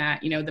seeing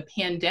that, the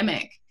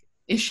pandemic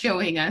is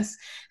showing us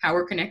how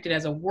we're connected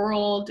as a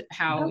world,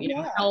 how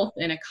health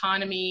and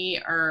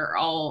economy are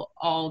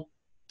all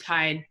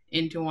tied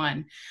into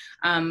one.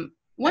 One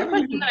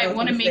question that I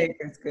want to make.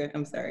 That's good.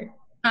 I'm sorry.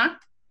 Huh?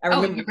 I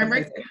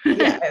remember.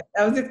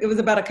 It was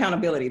about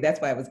accountability. That's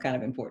why it was kind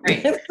of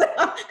important.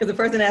 Because the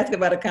person asked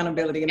about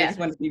accountability, and I just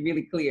wanted to be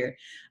really clear.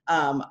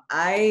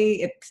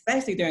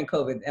 Especially during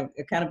COVID,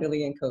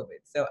 accountability in COVID.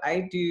 So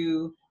I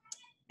do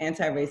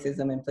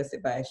anti-racism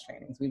implicit bias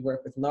trainings. We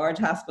work with large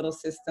hospital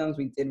systems.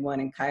 We did one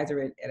in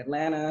Kaiser at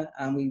Atlanta.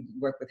 We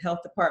work with health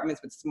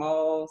departments, with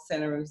small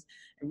centers.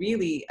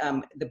 Really,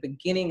 the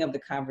beginning of the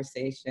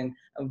conversation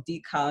of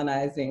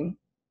decolonizing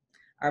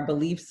our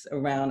beliefs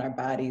around our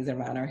bodies,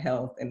 around our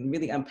health, and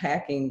really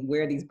unpacking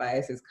where these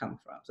biases come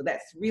from. So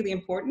that's really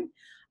important.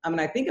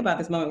 And I think about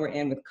this moment we're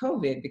in with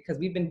COVID because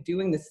we've been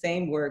doing the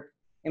same work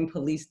in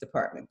police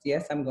departments.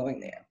 Yes, I'm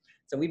going there.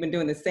 So we've been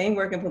doing the same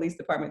work in police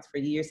departments for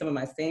years. Some of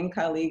my same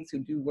colleagues who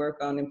do work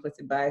on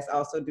implicit bias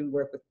also do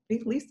work with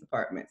police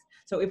departments.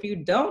 So if you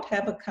don't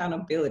have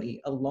accountability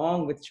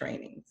along with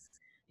trainings,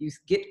 you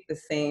get the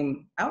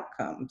same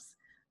outcomes.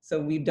 So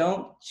we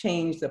don't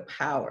change the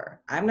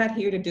power. I'm not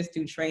here to just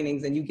do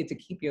trainings and you get to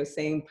keep your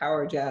same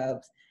power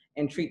jobs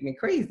and treat me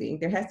crazy.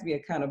 There has to be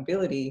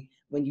accountability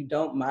when you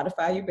don't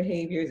modify your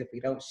behaviors, if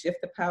we don't shift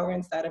the power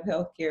inside of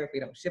healthcare, if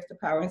we don't shift the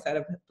power inside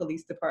of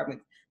police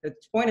departments. The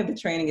point of the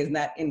training is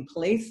not in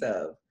place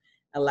of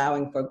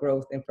allowing for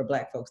growth and for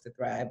Black folks to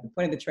thrive. The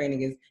point of the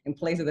training is in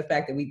place of the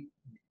fact that we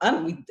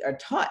are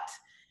taught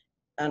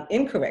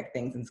incorrect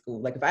things in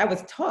school. Like if I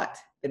was taught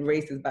that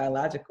race is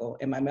biological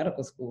in my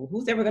medical school,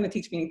 who's ever going to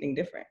teach me anything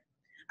different?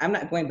 I'm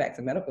not going back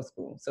to medical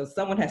school. So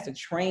someone has to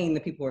train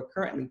the people who are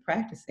currently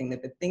practicing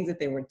that the things that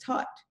they were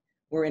taught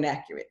were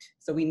inaccurate.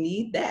 So we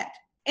need that,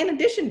 in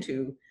addition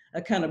to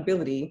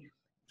accountability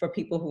for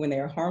people who, when they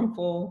are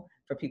harmful,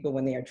 for people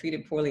when they are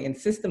treated poorly, and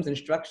systems and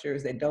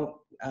structures that don't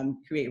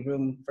create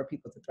room for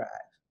people to thrive.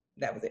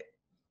 That was it.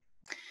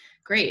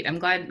 Great. I'm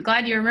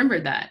glad you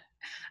remembered that.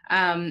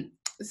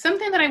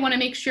 Something that I want to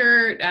make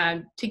sure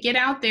to get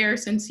out there,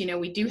 since, you know,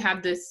 we do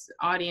have this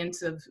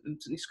audience of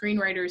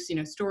screenwriters, you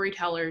know,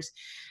 storytellers,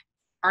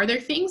 are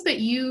there things that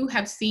you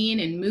have seen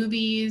in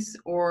movies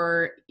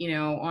or, you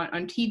know,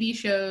 on TV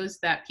shows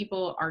that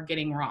people are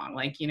getting wrong?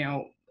 Like, you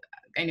know,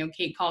 I know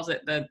Kate calls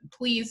it the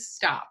please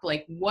stop.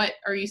 Like, what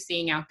are you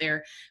seeing out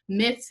there?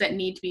 Myths that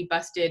need to be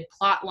busted,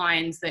 plot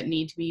lines that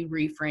need to be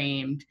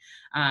reframed.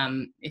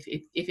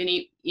 If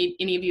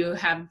any of you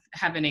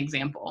have an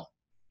example.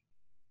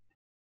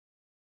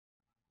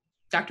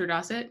 Dr.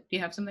 Dossett, do you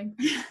have something?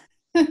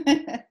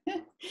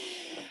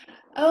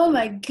 Oh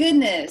my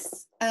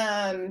goodness.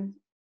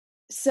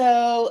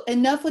 So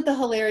enough with the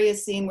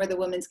hilarious scene where the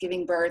woman's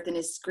giving birth and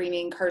is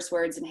screaming curse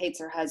words and hates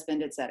her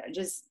husband, etc.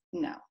 Just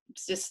no,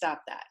 just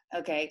stop that.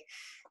 Okay.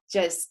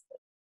 Just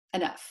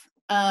enough.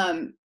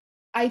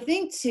 I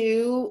think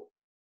too,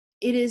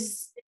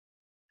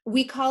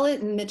 we call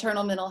it in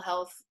maternal mental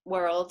health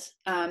world,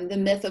 the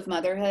myth of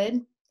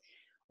motherhood,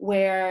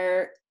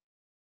 where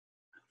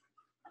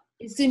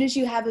as soon as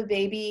you have a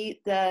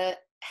baby, the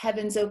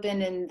heavens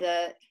open and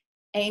the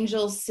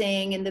angels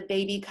sing and the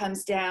baby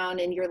comes down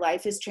and your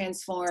life is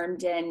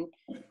transformed and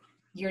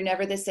you're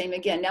never the same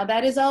again. Now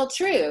that is all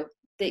true,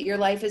 that your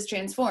life is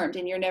transformed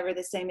and you're never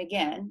the same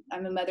again.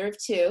 I'm a mother of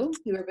 2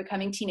 who are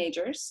becoming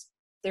teenagers.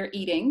 They're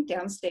eating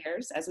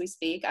downstairs as we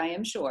speak, I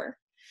am sure.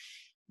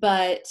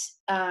 But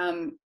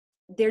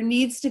there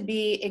needs to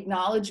be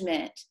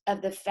acknowledgement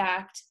of the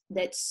fact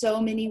that so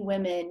many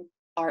women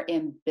are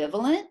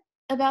ambivalent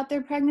about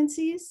their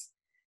pregnancies.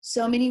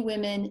 So many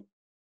women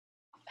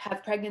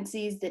have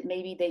pregnancies that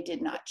maybe they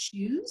did not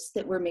choose,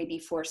 that were maybe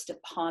forced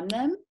upon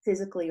them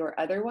physically or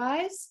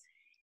otherwise.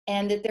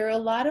 And that there are a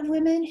lot of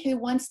women who,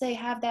 once they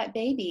have that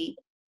baby,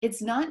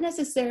 it's not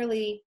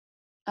necessarily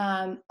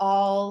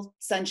all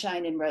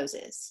sunshine and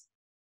roses.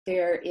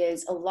 There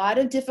is a lot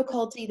of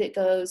difficulty that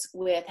goes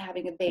with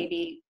having a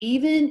baby,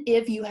 even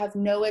if you have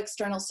no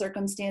external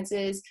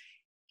circumstances.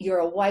 You're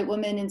a white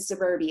woman in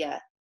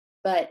suburbia.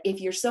 But if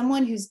you're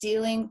someone who's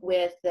dealing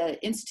with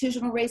the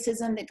institutional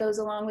racism that goes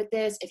along with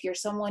this, if you're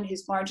someone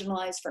who's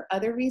marginalized for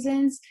other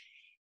reasons,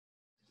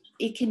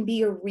 it can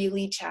be a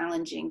really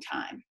challenging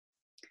time.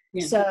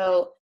 Yeah.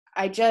 So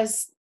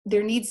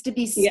there needs to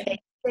be space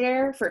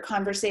there for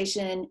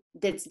conversation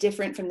that's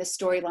different from the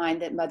storyline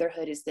that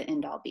motherhood is the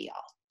end all be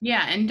all.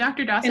 Yeah, and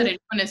Dr. Dossett, I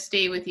want to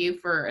stay with you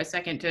for a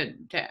second to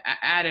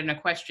add in a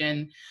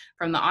question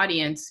from the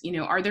audience. You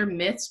know, are there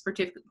myths,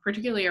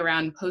 particularly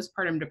around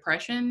postpartum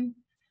depression,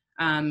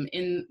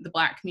 in the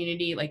Black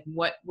community? Like,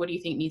 what do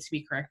you think needs to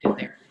be corrected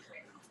there?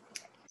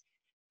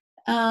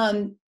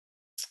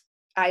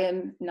 I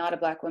am not a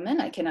Black woman.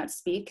 I cannot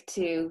speak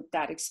to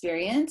that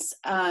experience.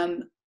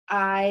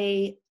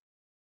 I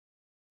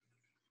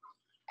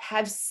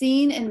have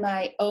seen in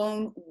my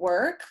own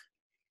work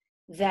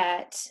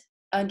that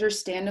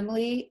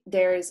understandably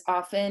there is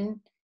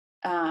often,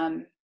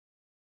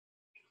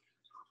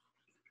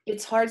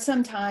 it's hard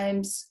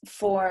sometimes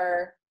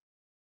for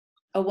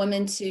a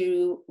woman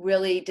to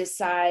really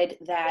decide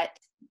that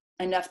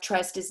enough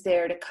trust is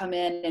there to come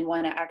in and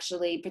want to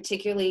actually,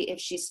 particularly if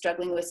she's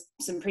struggling with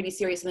some pretty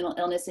serious mental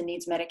illness and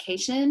needs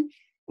medication,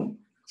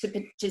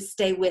 to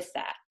stay with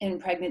that in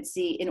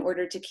pregnancy in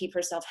order to keep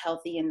herself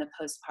healthy in the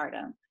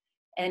postpartum.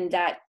 And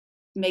that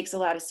makes a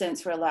lot of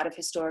sense for a lot of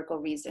historical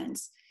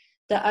reasons.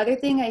 The other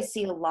thing I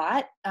see a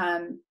lot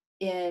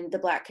in the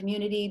Black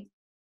community,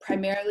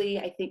 primarily,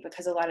 I think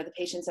because a lot of the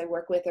patients I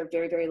work with are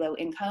very, very low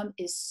income,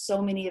 is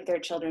so many of their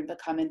children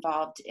become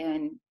involved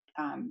in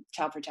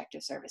child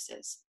protective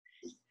services.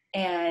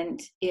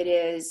 And it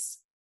is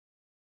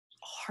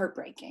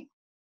heartbreaking.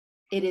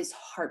 It is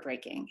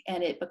heartbreaking.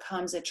 And it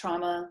becomes a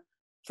trauma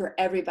for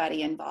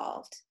everybody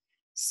involved.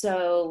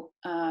 So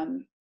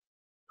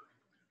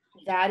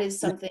that is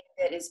something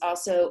that is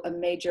also a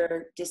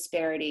major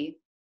disparity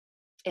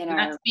in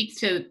our— that speaks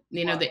to,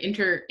 you know, the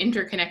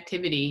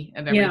interconnectivity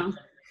of everything.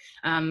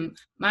 Yeah.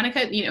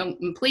 Monica, you know,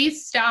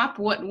 please stop.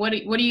 What are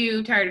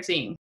you tired of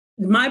seeing?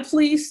 My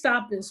please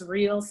stop is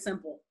real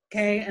simple,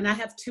 okay? And I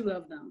have 2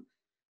 of them.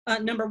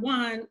 Number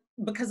 1,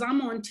 because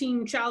I'm on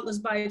Team Childless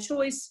by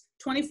Choice,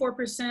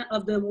 24%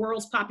 of the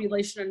world's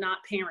population are not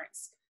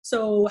parents.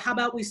 So how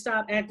about we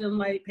stop acting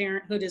like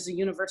parenthood is a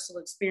universal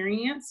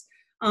experience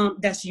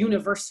that's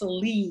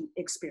universally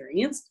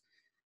experienced.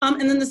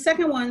 And then the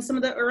second one, some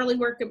of the early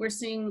work that we're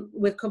seeing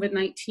with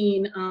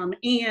COVID-19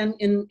 and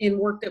in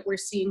work that we're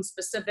seeing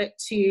specific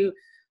to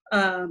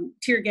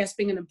tear gas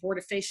being an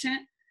abortifacient,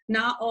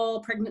 not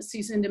all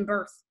pregnancies end in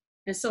birth.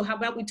 And so how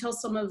about we tell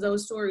some of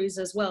those stories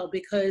as well,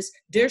 because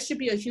there should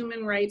be a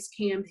human rights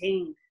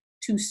campaign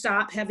to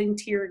stop having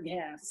tear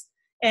gas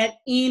at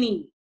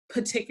any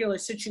particular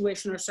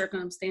situation or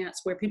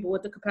circumstance where people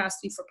with the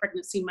capacity for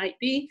pregnancy might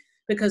be,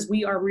 because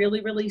we are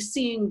really, really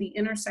seeing the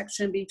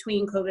intersection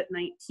between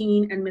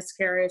COVID-19 and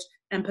miscarriage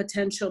and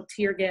potential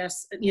tear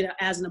gas,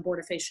 as an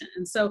abortifacient.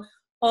 And so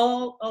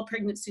all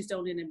pregnancies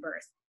don't end in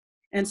birth.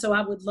 And so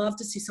I would love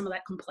to see some of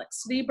that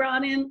complexity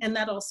brought in, and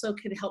that also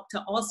could help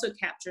to also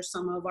capture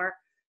some of our,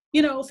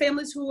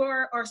 families who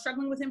are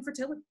struggling with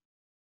infertility.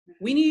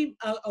 We need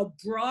a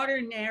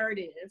broader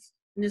narrative,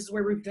 and this is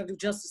where reproductive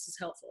justice is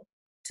helpful,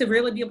 to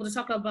really be able to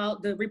talk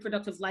about the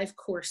reproductive life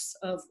course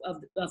of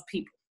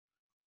people.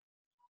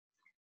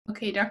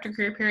 Okay, Dr.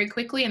 CREAR-PERRY,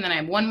 quickly, and then I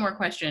have one more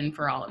question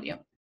for all of you.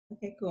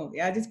 Okay, cool.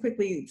 Yeah, just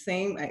quickly,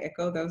 I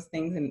echo those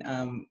things.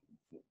 And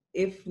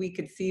if we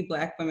could see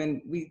Black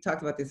women, we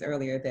talked about this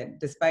earlier,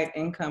 that despite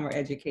income or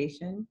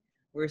education,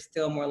 we're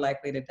still more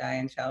likely to die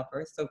in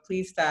childbirth. So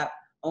please stop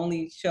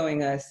only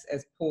showing us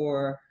as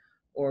poor,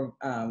 or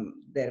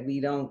that we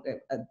don't,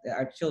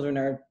 our children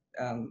are,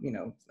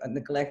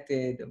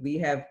 neglected. We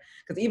have,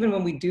 because even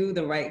when we do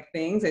the right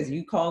things, as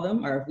you call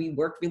them, or if we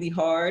work really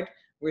hard,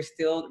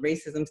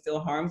 racism still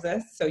harms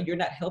us. So you're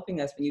not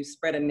helping us when you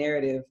spread a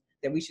narrative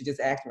that we should just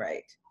act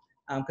right.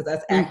 Because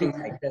us acting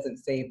right doesn't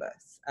save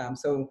us.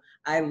 So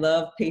I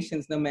love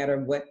patients no matter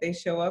what they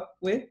show up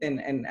with,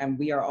 and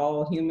we are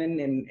all human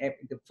and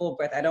the full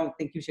breath. I don't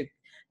think you should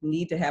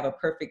need to have a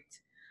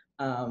perfect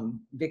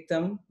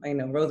victim,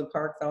 Rosa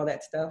Parks, all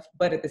that stuff.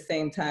 But at the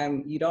same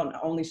time, you don't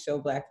only show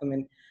Black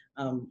women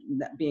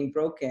not being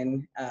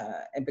broken,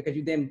 and because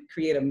you then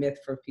create a myth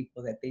for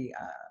people that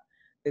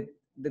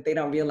they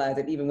don't realize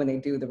that even when they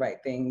do the right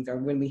things, or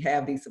when we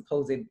have these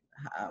supposed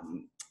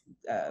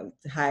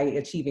high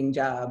achieving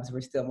jobs, we're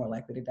still more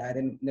likely to die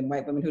than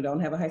white women who don't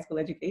have a high school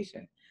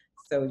education.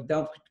 So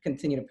don't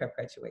continue to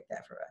perpetuate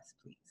that for us,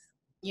 please.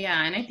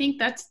 Yeah, and I think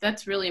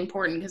that's really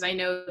important, because I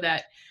know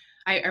that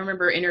I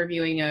remember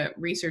interviewing a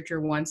researcher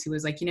once who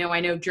was like,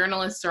 I know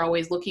journalists are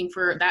always looking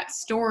for that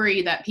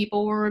story that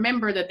people will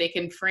remember, that they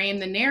can frame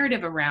the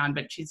narrative around,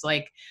 but she's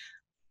like,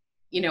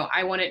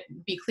 I want to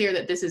be clear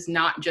that this is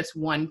not just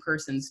one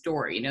person's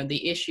story.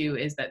 The issue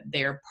is that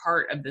they're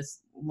part of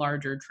this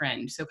larger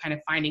trend. So kind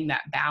of finding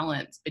that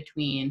balance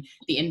between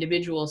the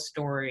individual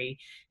story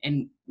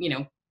and,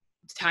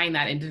 tying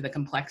that into the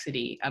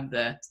complexity of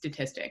the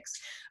statistics.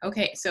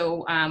 Okay,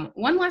 so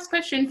one last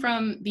question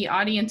from the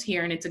audience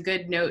here, and it's a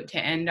good note to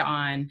end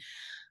on.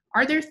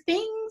 Are there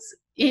things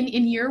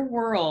in your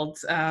world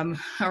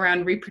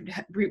around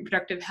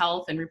reproductive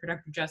health and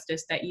reproductive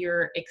justice that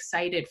you're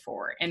excited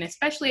for? And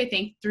especially, I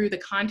think, through the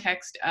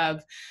context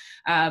of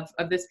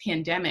this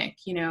pandemic,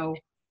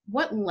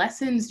 what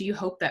lessons do you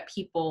hope that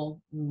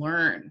people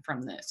learn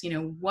from this?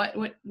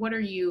 What are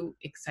you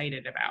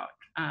excited about?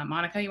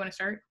 Monica, you want to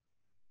start?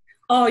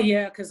 Oh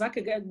yeah, because I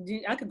could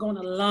go on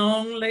a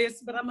long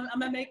list, but I'm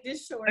gonna make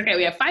this short. Okay,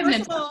 we have 5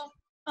 minutes. First of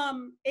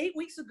all, 8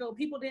 weeks ago,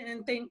 people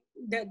didn't think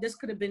that this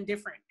could have been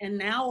different, and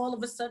now all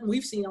of a sudden,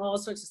 we've seen all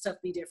sorts of stuff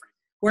be different.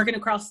 Working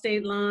across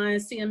state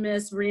lines,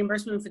 CMS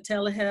reimbursement for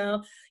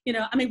telehealth.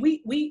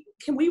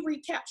 We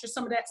recapture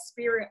some of that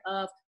spirit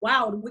of,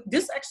 wow,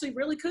 this actually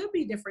really could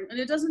be different, and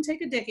it doesn't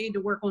take a decade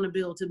to work on a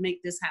bill to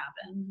make this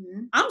happen.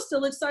 Mm-hmm. I'm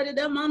still excited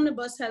that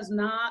Omnibus has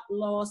not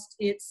lost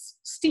its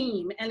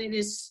steam, and it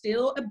is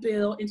still a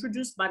bill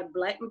introduced by the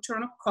Black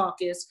Maternal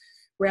Caucus,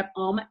 Rep.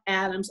 Alma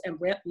Adams and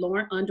Rep.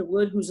 Lauren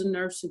Underwood, who's a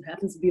nurse who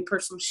happens to be a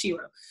personal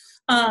shero.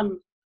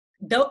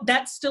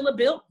 That's still a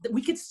bill that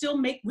we could still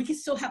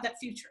have that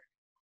future.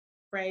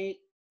 Right?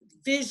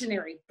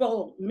 Visionary,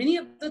 bold. Many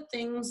of the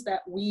things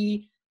that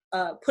we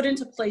put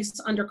into place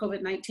under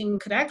COVID-19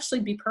 could actually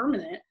be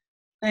permanent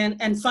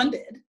and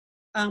funded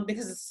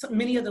because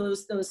many of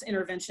those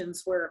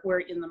interventions were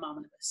in the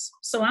omnibus.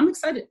 So I'm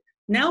excited.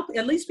 Now,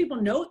 at least people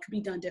know it could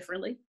be done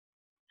differently.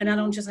 And I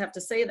don't just have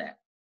to say that.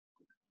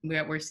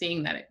 We're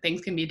seeing that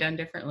things can be done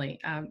differently.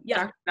 Yeah.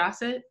 Dr.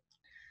 Dossett?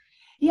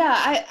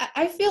 Yeah,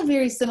 I feel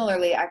very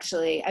similarly,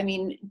 actually.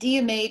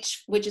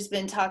 DMH, which has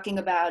been talking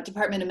about,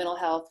 Department of Mental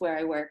Health, where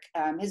I work,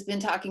 has been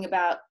talking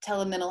about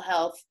telemental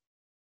health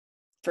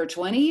for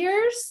 20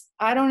 years.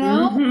 I don't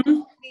know.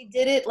 Mm-hmm. We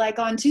did it like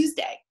on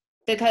Tuesday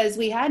because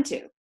we had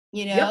to,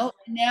 Yep.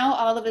 Now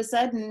all of a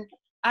sudden,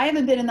 I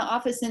haven't been in the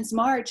office since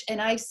March,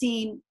 and I've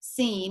seen,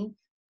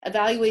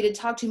 evaluated,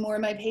 talked to more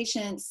of my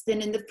patients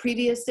than in the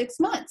previous 6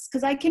 months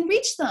because I can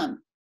reach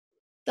them.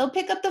 They'll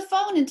pick up the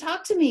phone and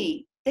talk to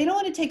me. They don't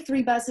want to take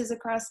 3 buses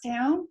across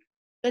town,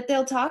 but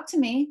they'll talk to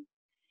me.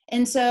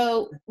 And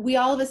so we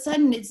all of a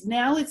sudden, it's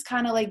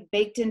kind of like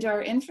baked into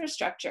our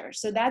infrastructure.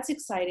 So that's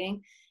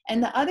exciting.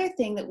 And the other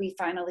thing that we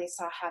finally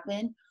saw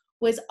happen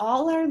was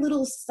all our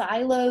little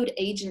siloed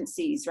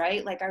agencies,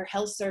 right? Like our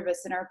health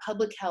service and our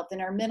public health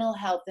and our mental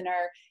health and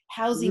our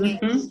housing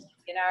agency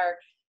and our,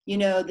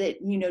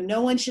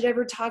 no one should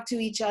ever talk to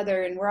each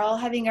other. And we're all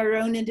having our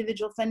own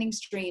individual funding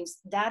streams.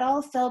 That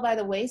all fell by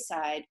the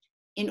wayside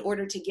in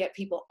order to get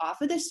people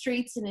off of the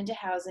streets and into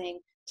housing,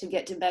 to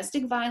get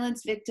domestic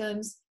violence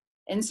victims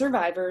and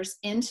survivors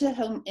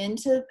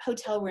into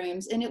hotel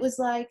rooms. And it was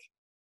like,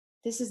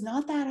 this is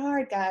not that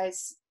hard,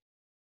 guys.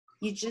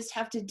 You just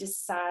have to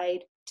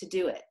decide to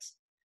do it.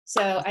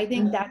 So I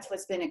think that's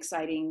what's been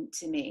exciting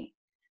to me.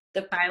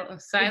 The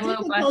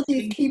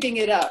difficulty is keeping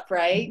it up,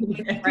 right?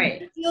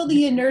 Right. Feel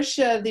the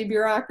inertia of the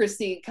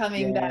bureaucracy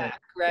coming back,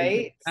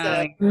 right?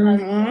 So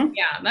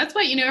yeah, that's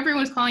why,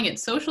 everyone's calling it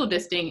social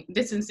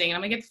distancing.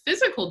 I'm like, it's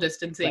physical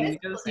distancing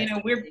because,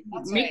 we're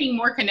making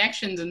more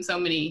connections in so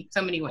many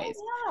ways.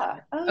 Oh,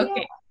 yeah.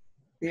 Okay.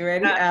 You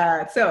ready?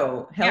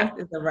 So health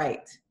is a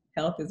right.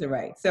 Health is a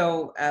right.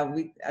 So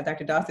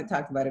Dr. Dawson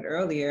talked about it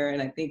earlier,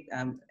 and I think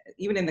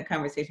even in the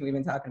conversation we've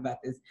been talking about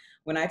this,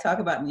 when I talk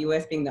about the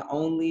U.S. being the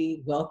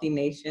only wealthy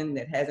nation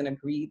that hasn't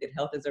agreed that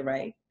health is a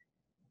right,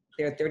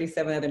 there are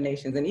 37 other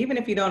nations. And even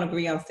if you don't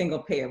agree on single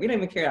payer, we don't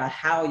even care about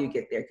how you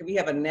get there. Because we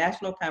have a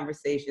national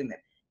conversation that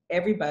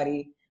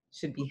everybody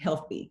should be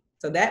healthy.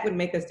 So that would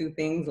make us do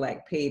things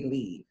like paid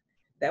leave.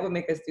 That would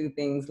make us do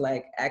things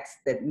like acts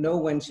that no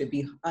one should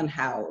be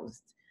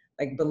unhoused.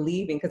 Like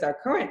believing, because our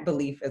current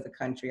belief as a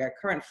country, our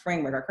current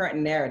framework, our current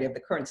narrative, the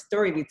current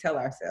story we tell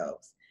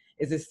ourselves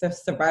is this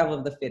survival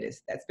of the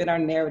fittest. That's been our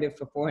narrative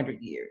for 400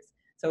 years.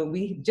 So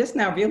we just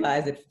now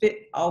realize that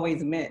fit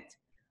always meant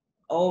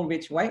old,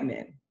 rich white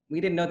men. We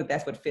didn't know that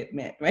that's what fit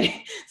meant,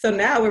 right? So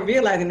now we're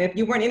realizing that if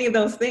you weren't any of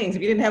those things,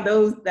 if you didn't have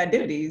those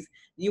identities,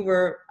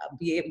 you're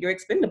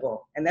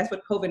expendable. And that's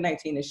what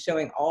COVID-19 is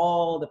showing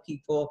all the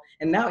people.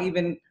 And now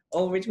even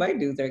old, rich white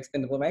dudes are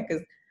expendable, right?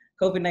 Because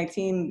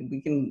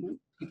COVID-19,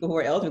 people who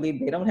are elderly,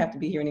 they don't have to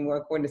be here anymore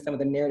according to some of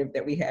the narrative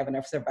that we have in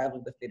our survival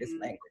of the fittest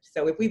language.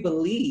 So if we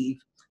believe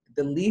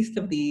the least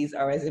of these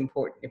are as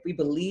important, if we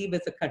believe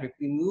as a country, if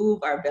we move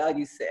our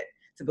value set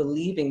to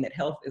believing that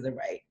health is a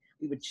right,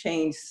 we would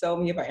change so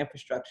many of our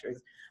infrastructures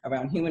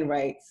around human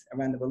rights,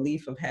 around the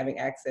belief of having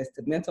access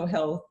to mental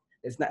health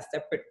that's not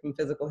separate from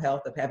physical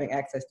health, of having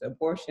access to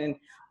abortion.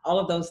 All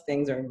of those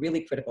things are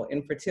really critical.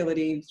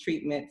 Infertility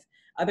treatments.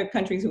 Other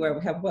countries who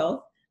have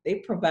wealth, they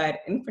provide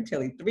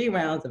infertility, 3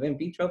 rounds of in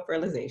vitro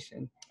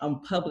fertilization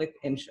on public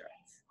insurance.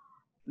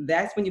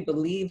 That's when you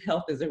believe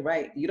health is a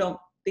right. You don't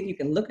think you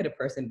can look at a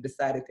person and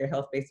decide if their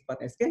health based upon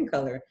their skin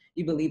color.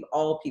 You believe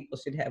all people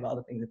should have all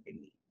the things that they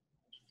need.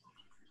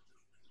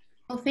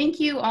 Well, thank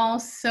you all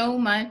so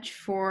much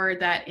for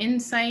that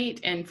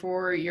insight and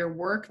for your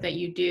work that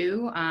you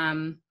do.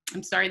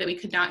 I'm sorry that we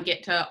could not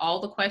get to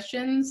all the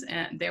questions.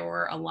 There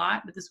were a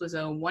lot, but this was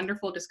a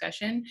wonderful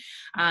discussion.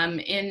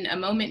 In a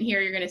moment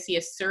here, you're going to see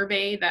a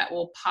survey that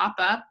will pop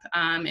up,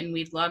 and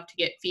we'd love to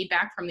get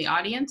feedback from the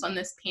audience on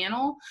this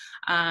panel.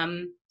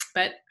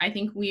 But I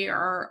think we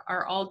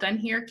are all done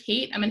here.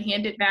 Kate, I'm going to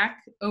hand it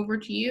back over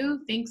to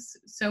you. Thanks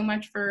so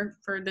much for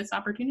this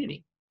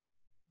opportunity.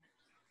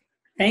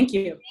 Thank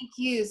you. Thank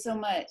you so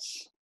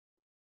much.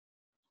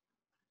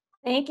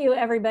 Thank you,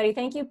 everybody.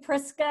 Thank you,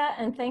 Priska,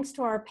 and thanks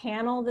to our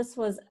panel. This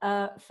was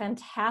a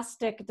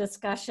fantastic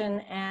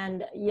discussion,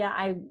 and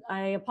yeah, I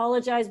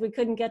apologize we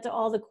couldn't get to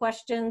all the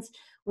questions.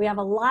 We have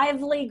a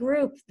lively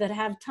group that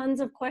have tons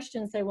of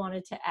questions they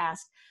wanted to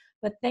ask,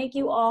 but thank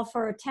you all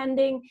for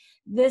attending.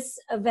 This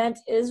event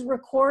is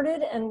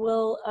recorded and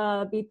will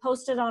be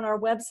posted on our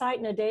website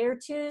in a day or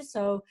two,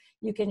 so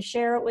you can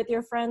share it with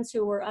your friends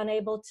who were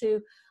unable to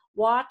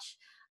watch.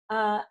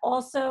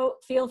 Also,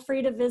 feel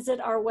free to visit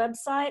our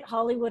website,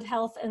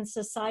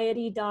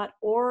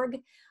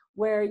 hollywoodhealthandsociety.org,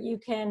 where you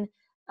can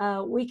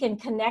we can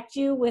connect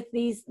you with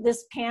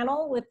this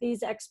panel with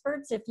these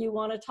experts if you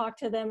want to talk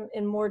to them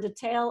in more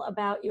detail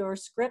about your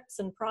scripts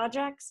and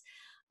projects.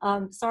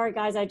 Sorry,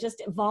 guys, I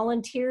just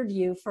volunteered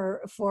you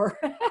for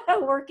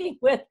working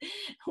with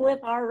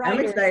our writers.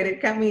 I'm excited.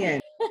 Come in.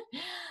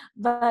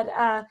 But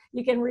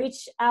you can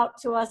reach out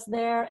to us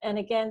there. And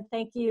again,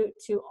 thank you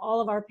to all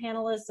of our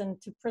panelists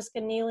and to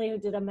Priska Neely, who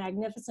did a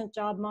magnificent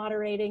job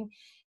moderating.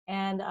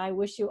 And I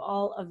wish you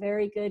all a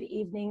very good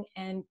evening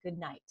and good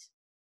night.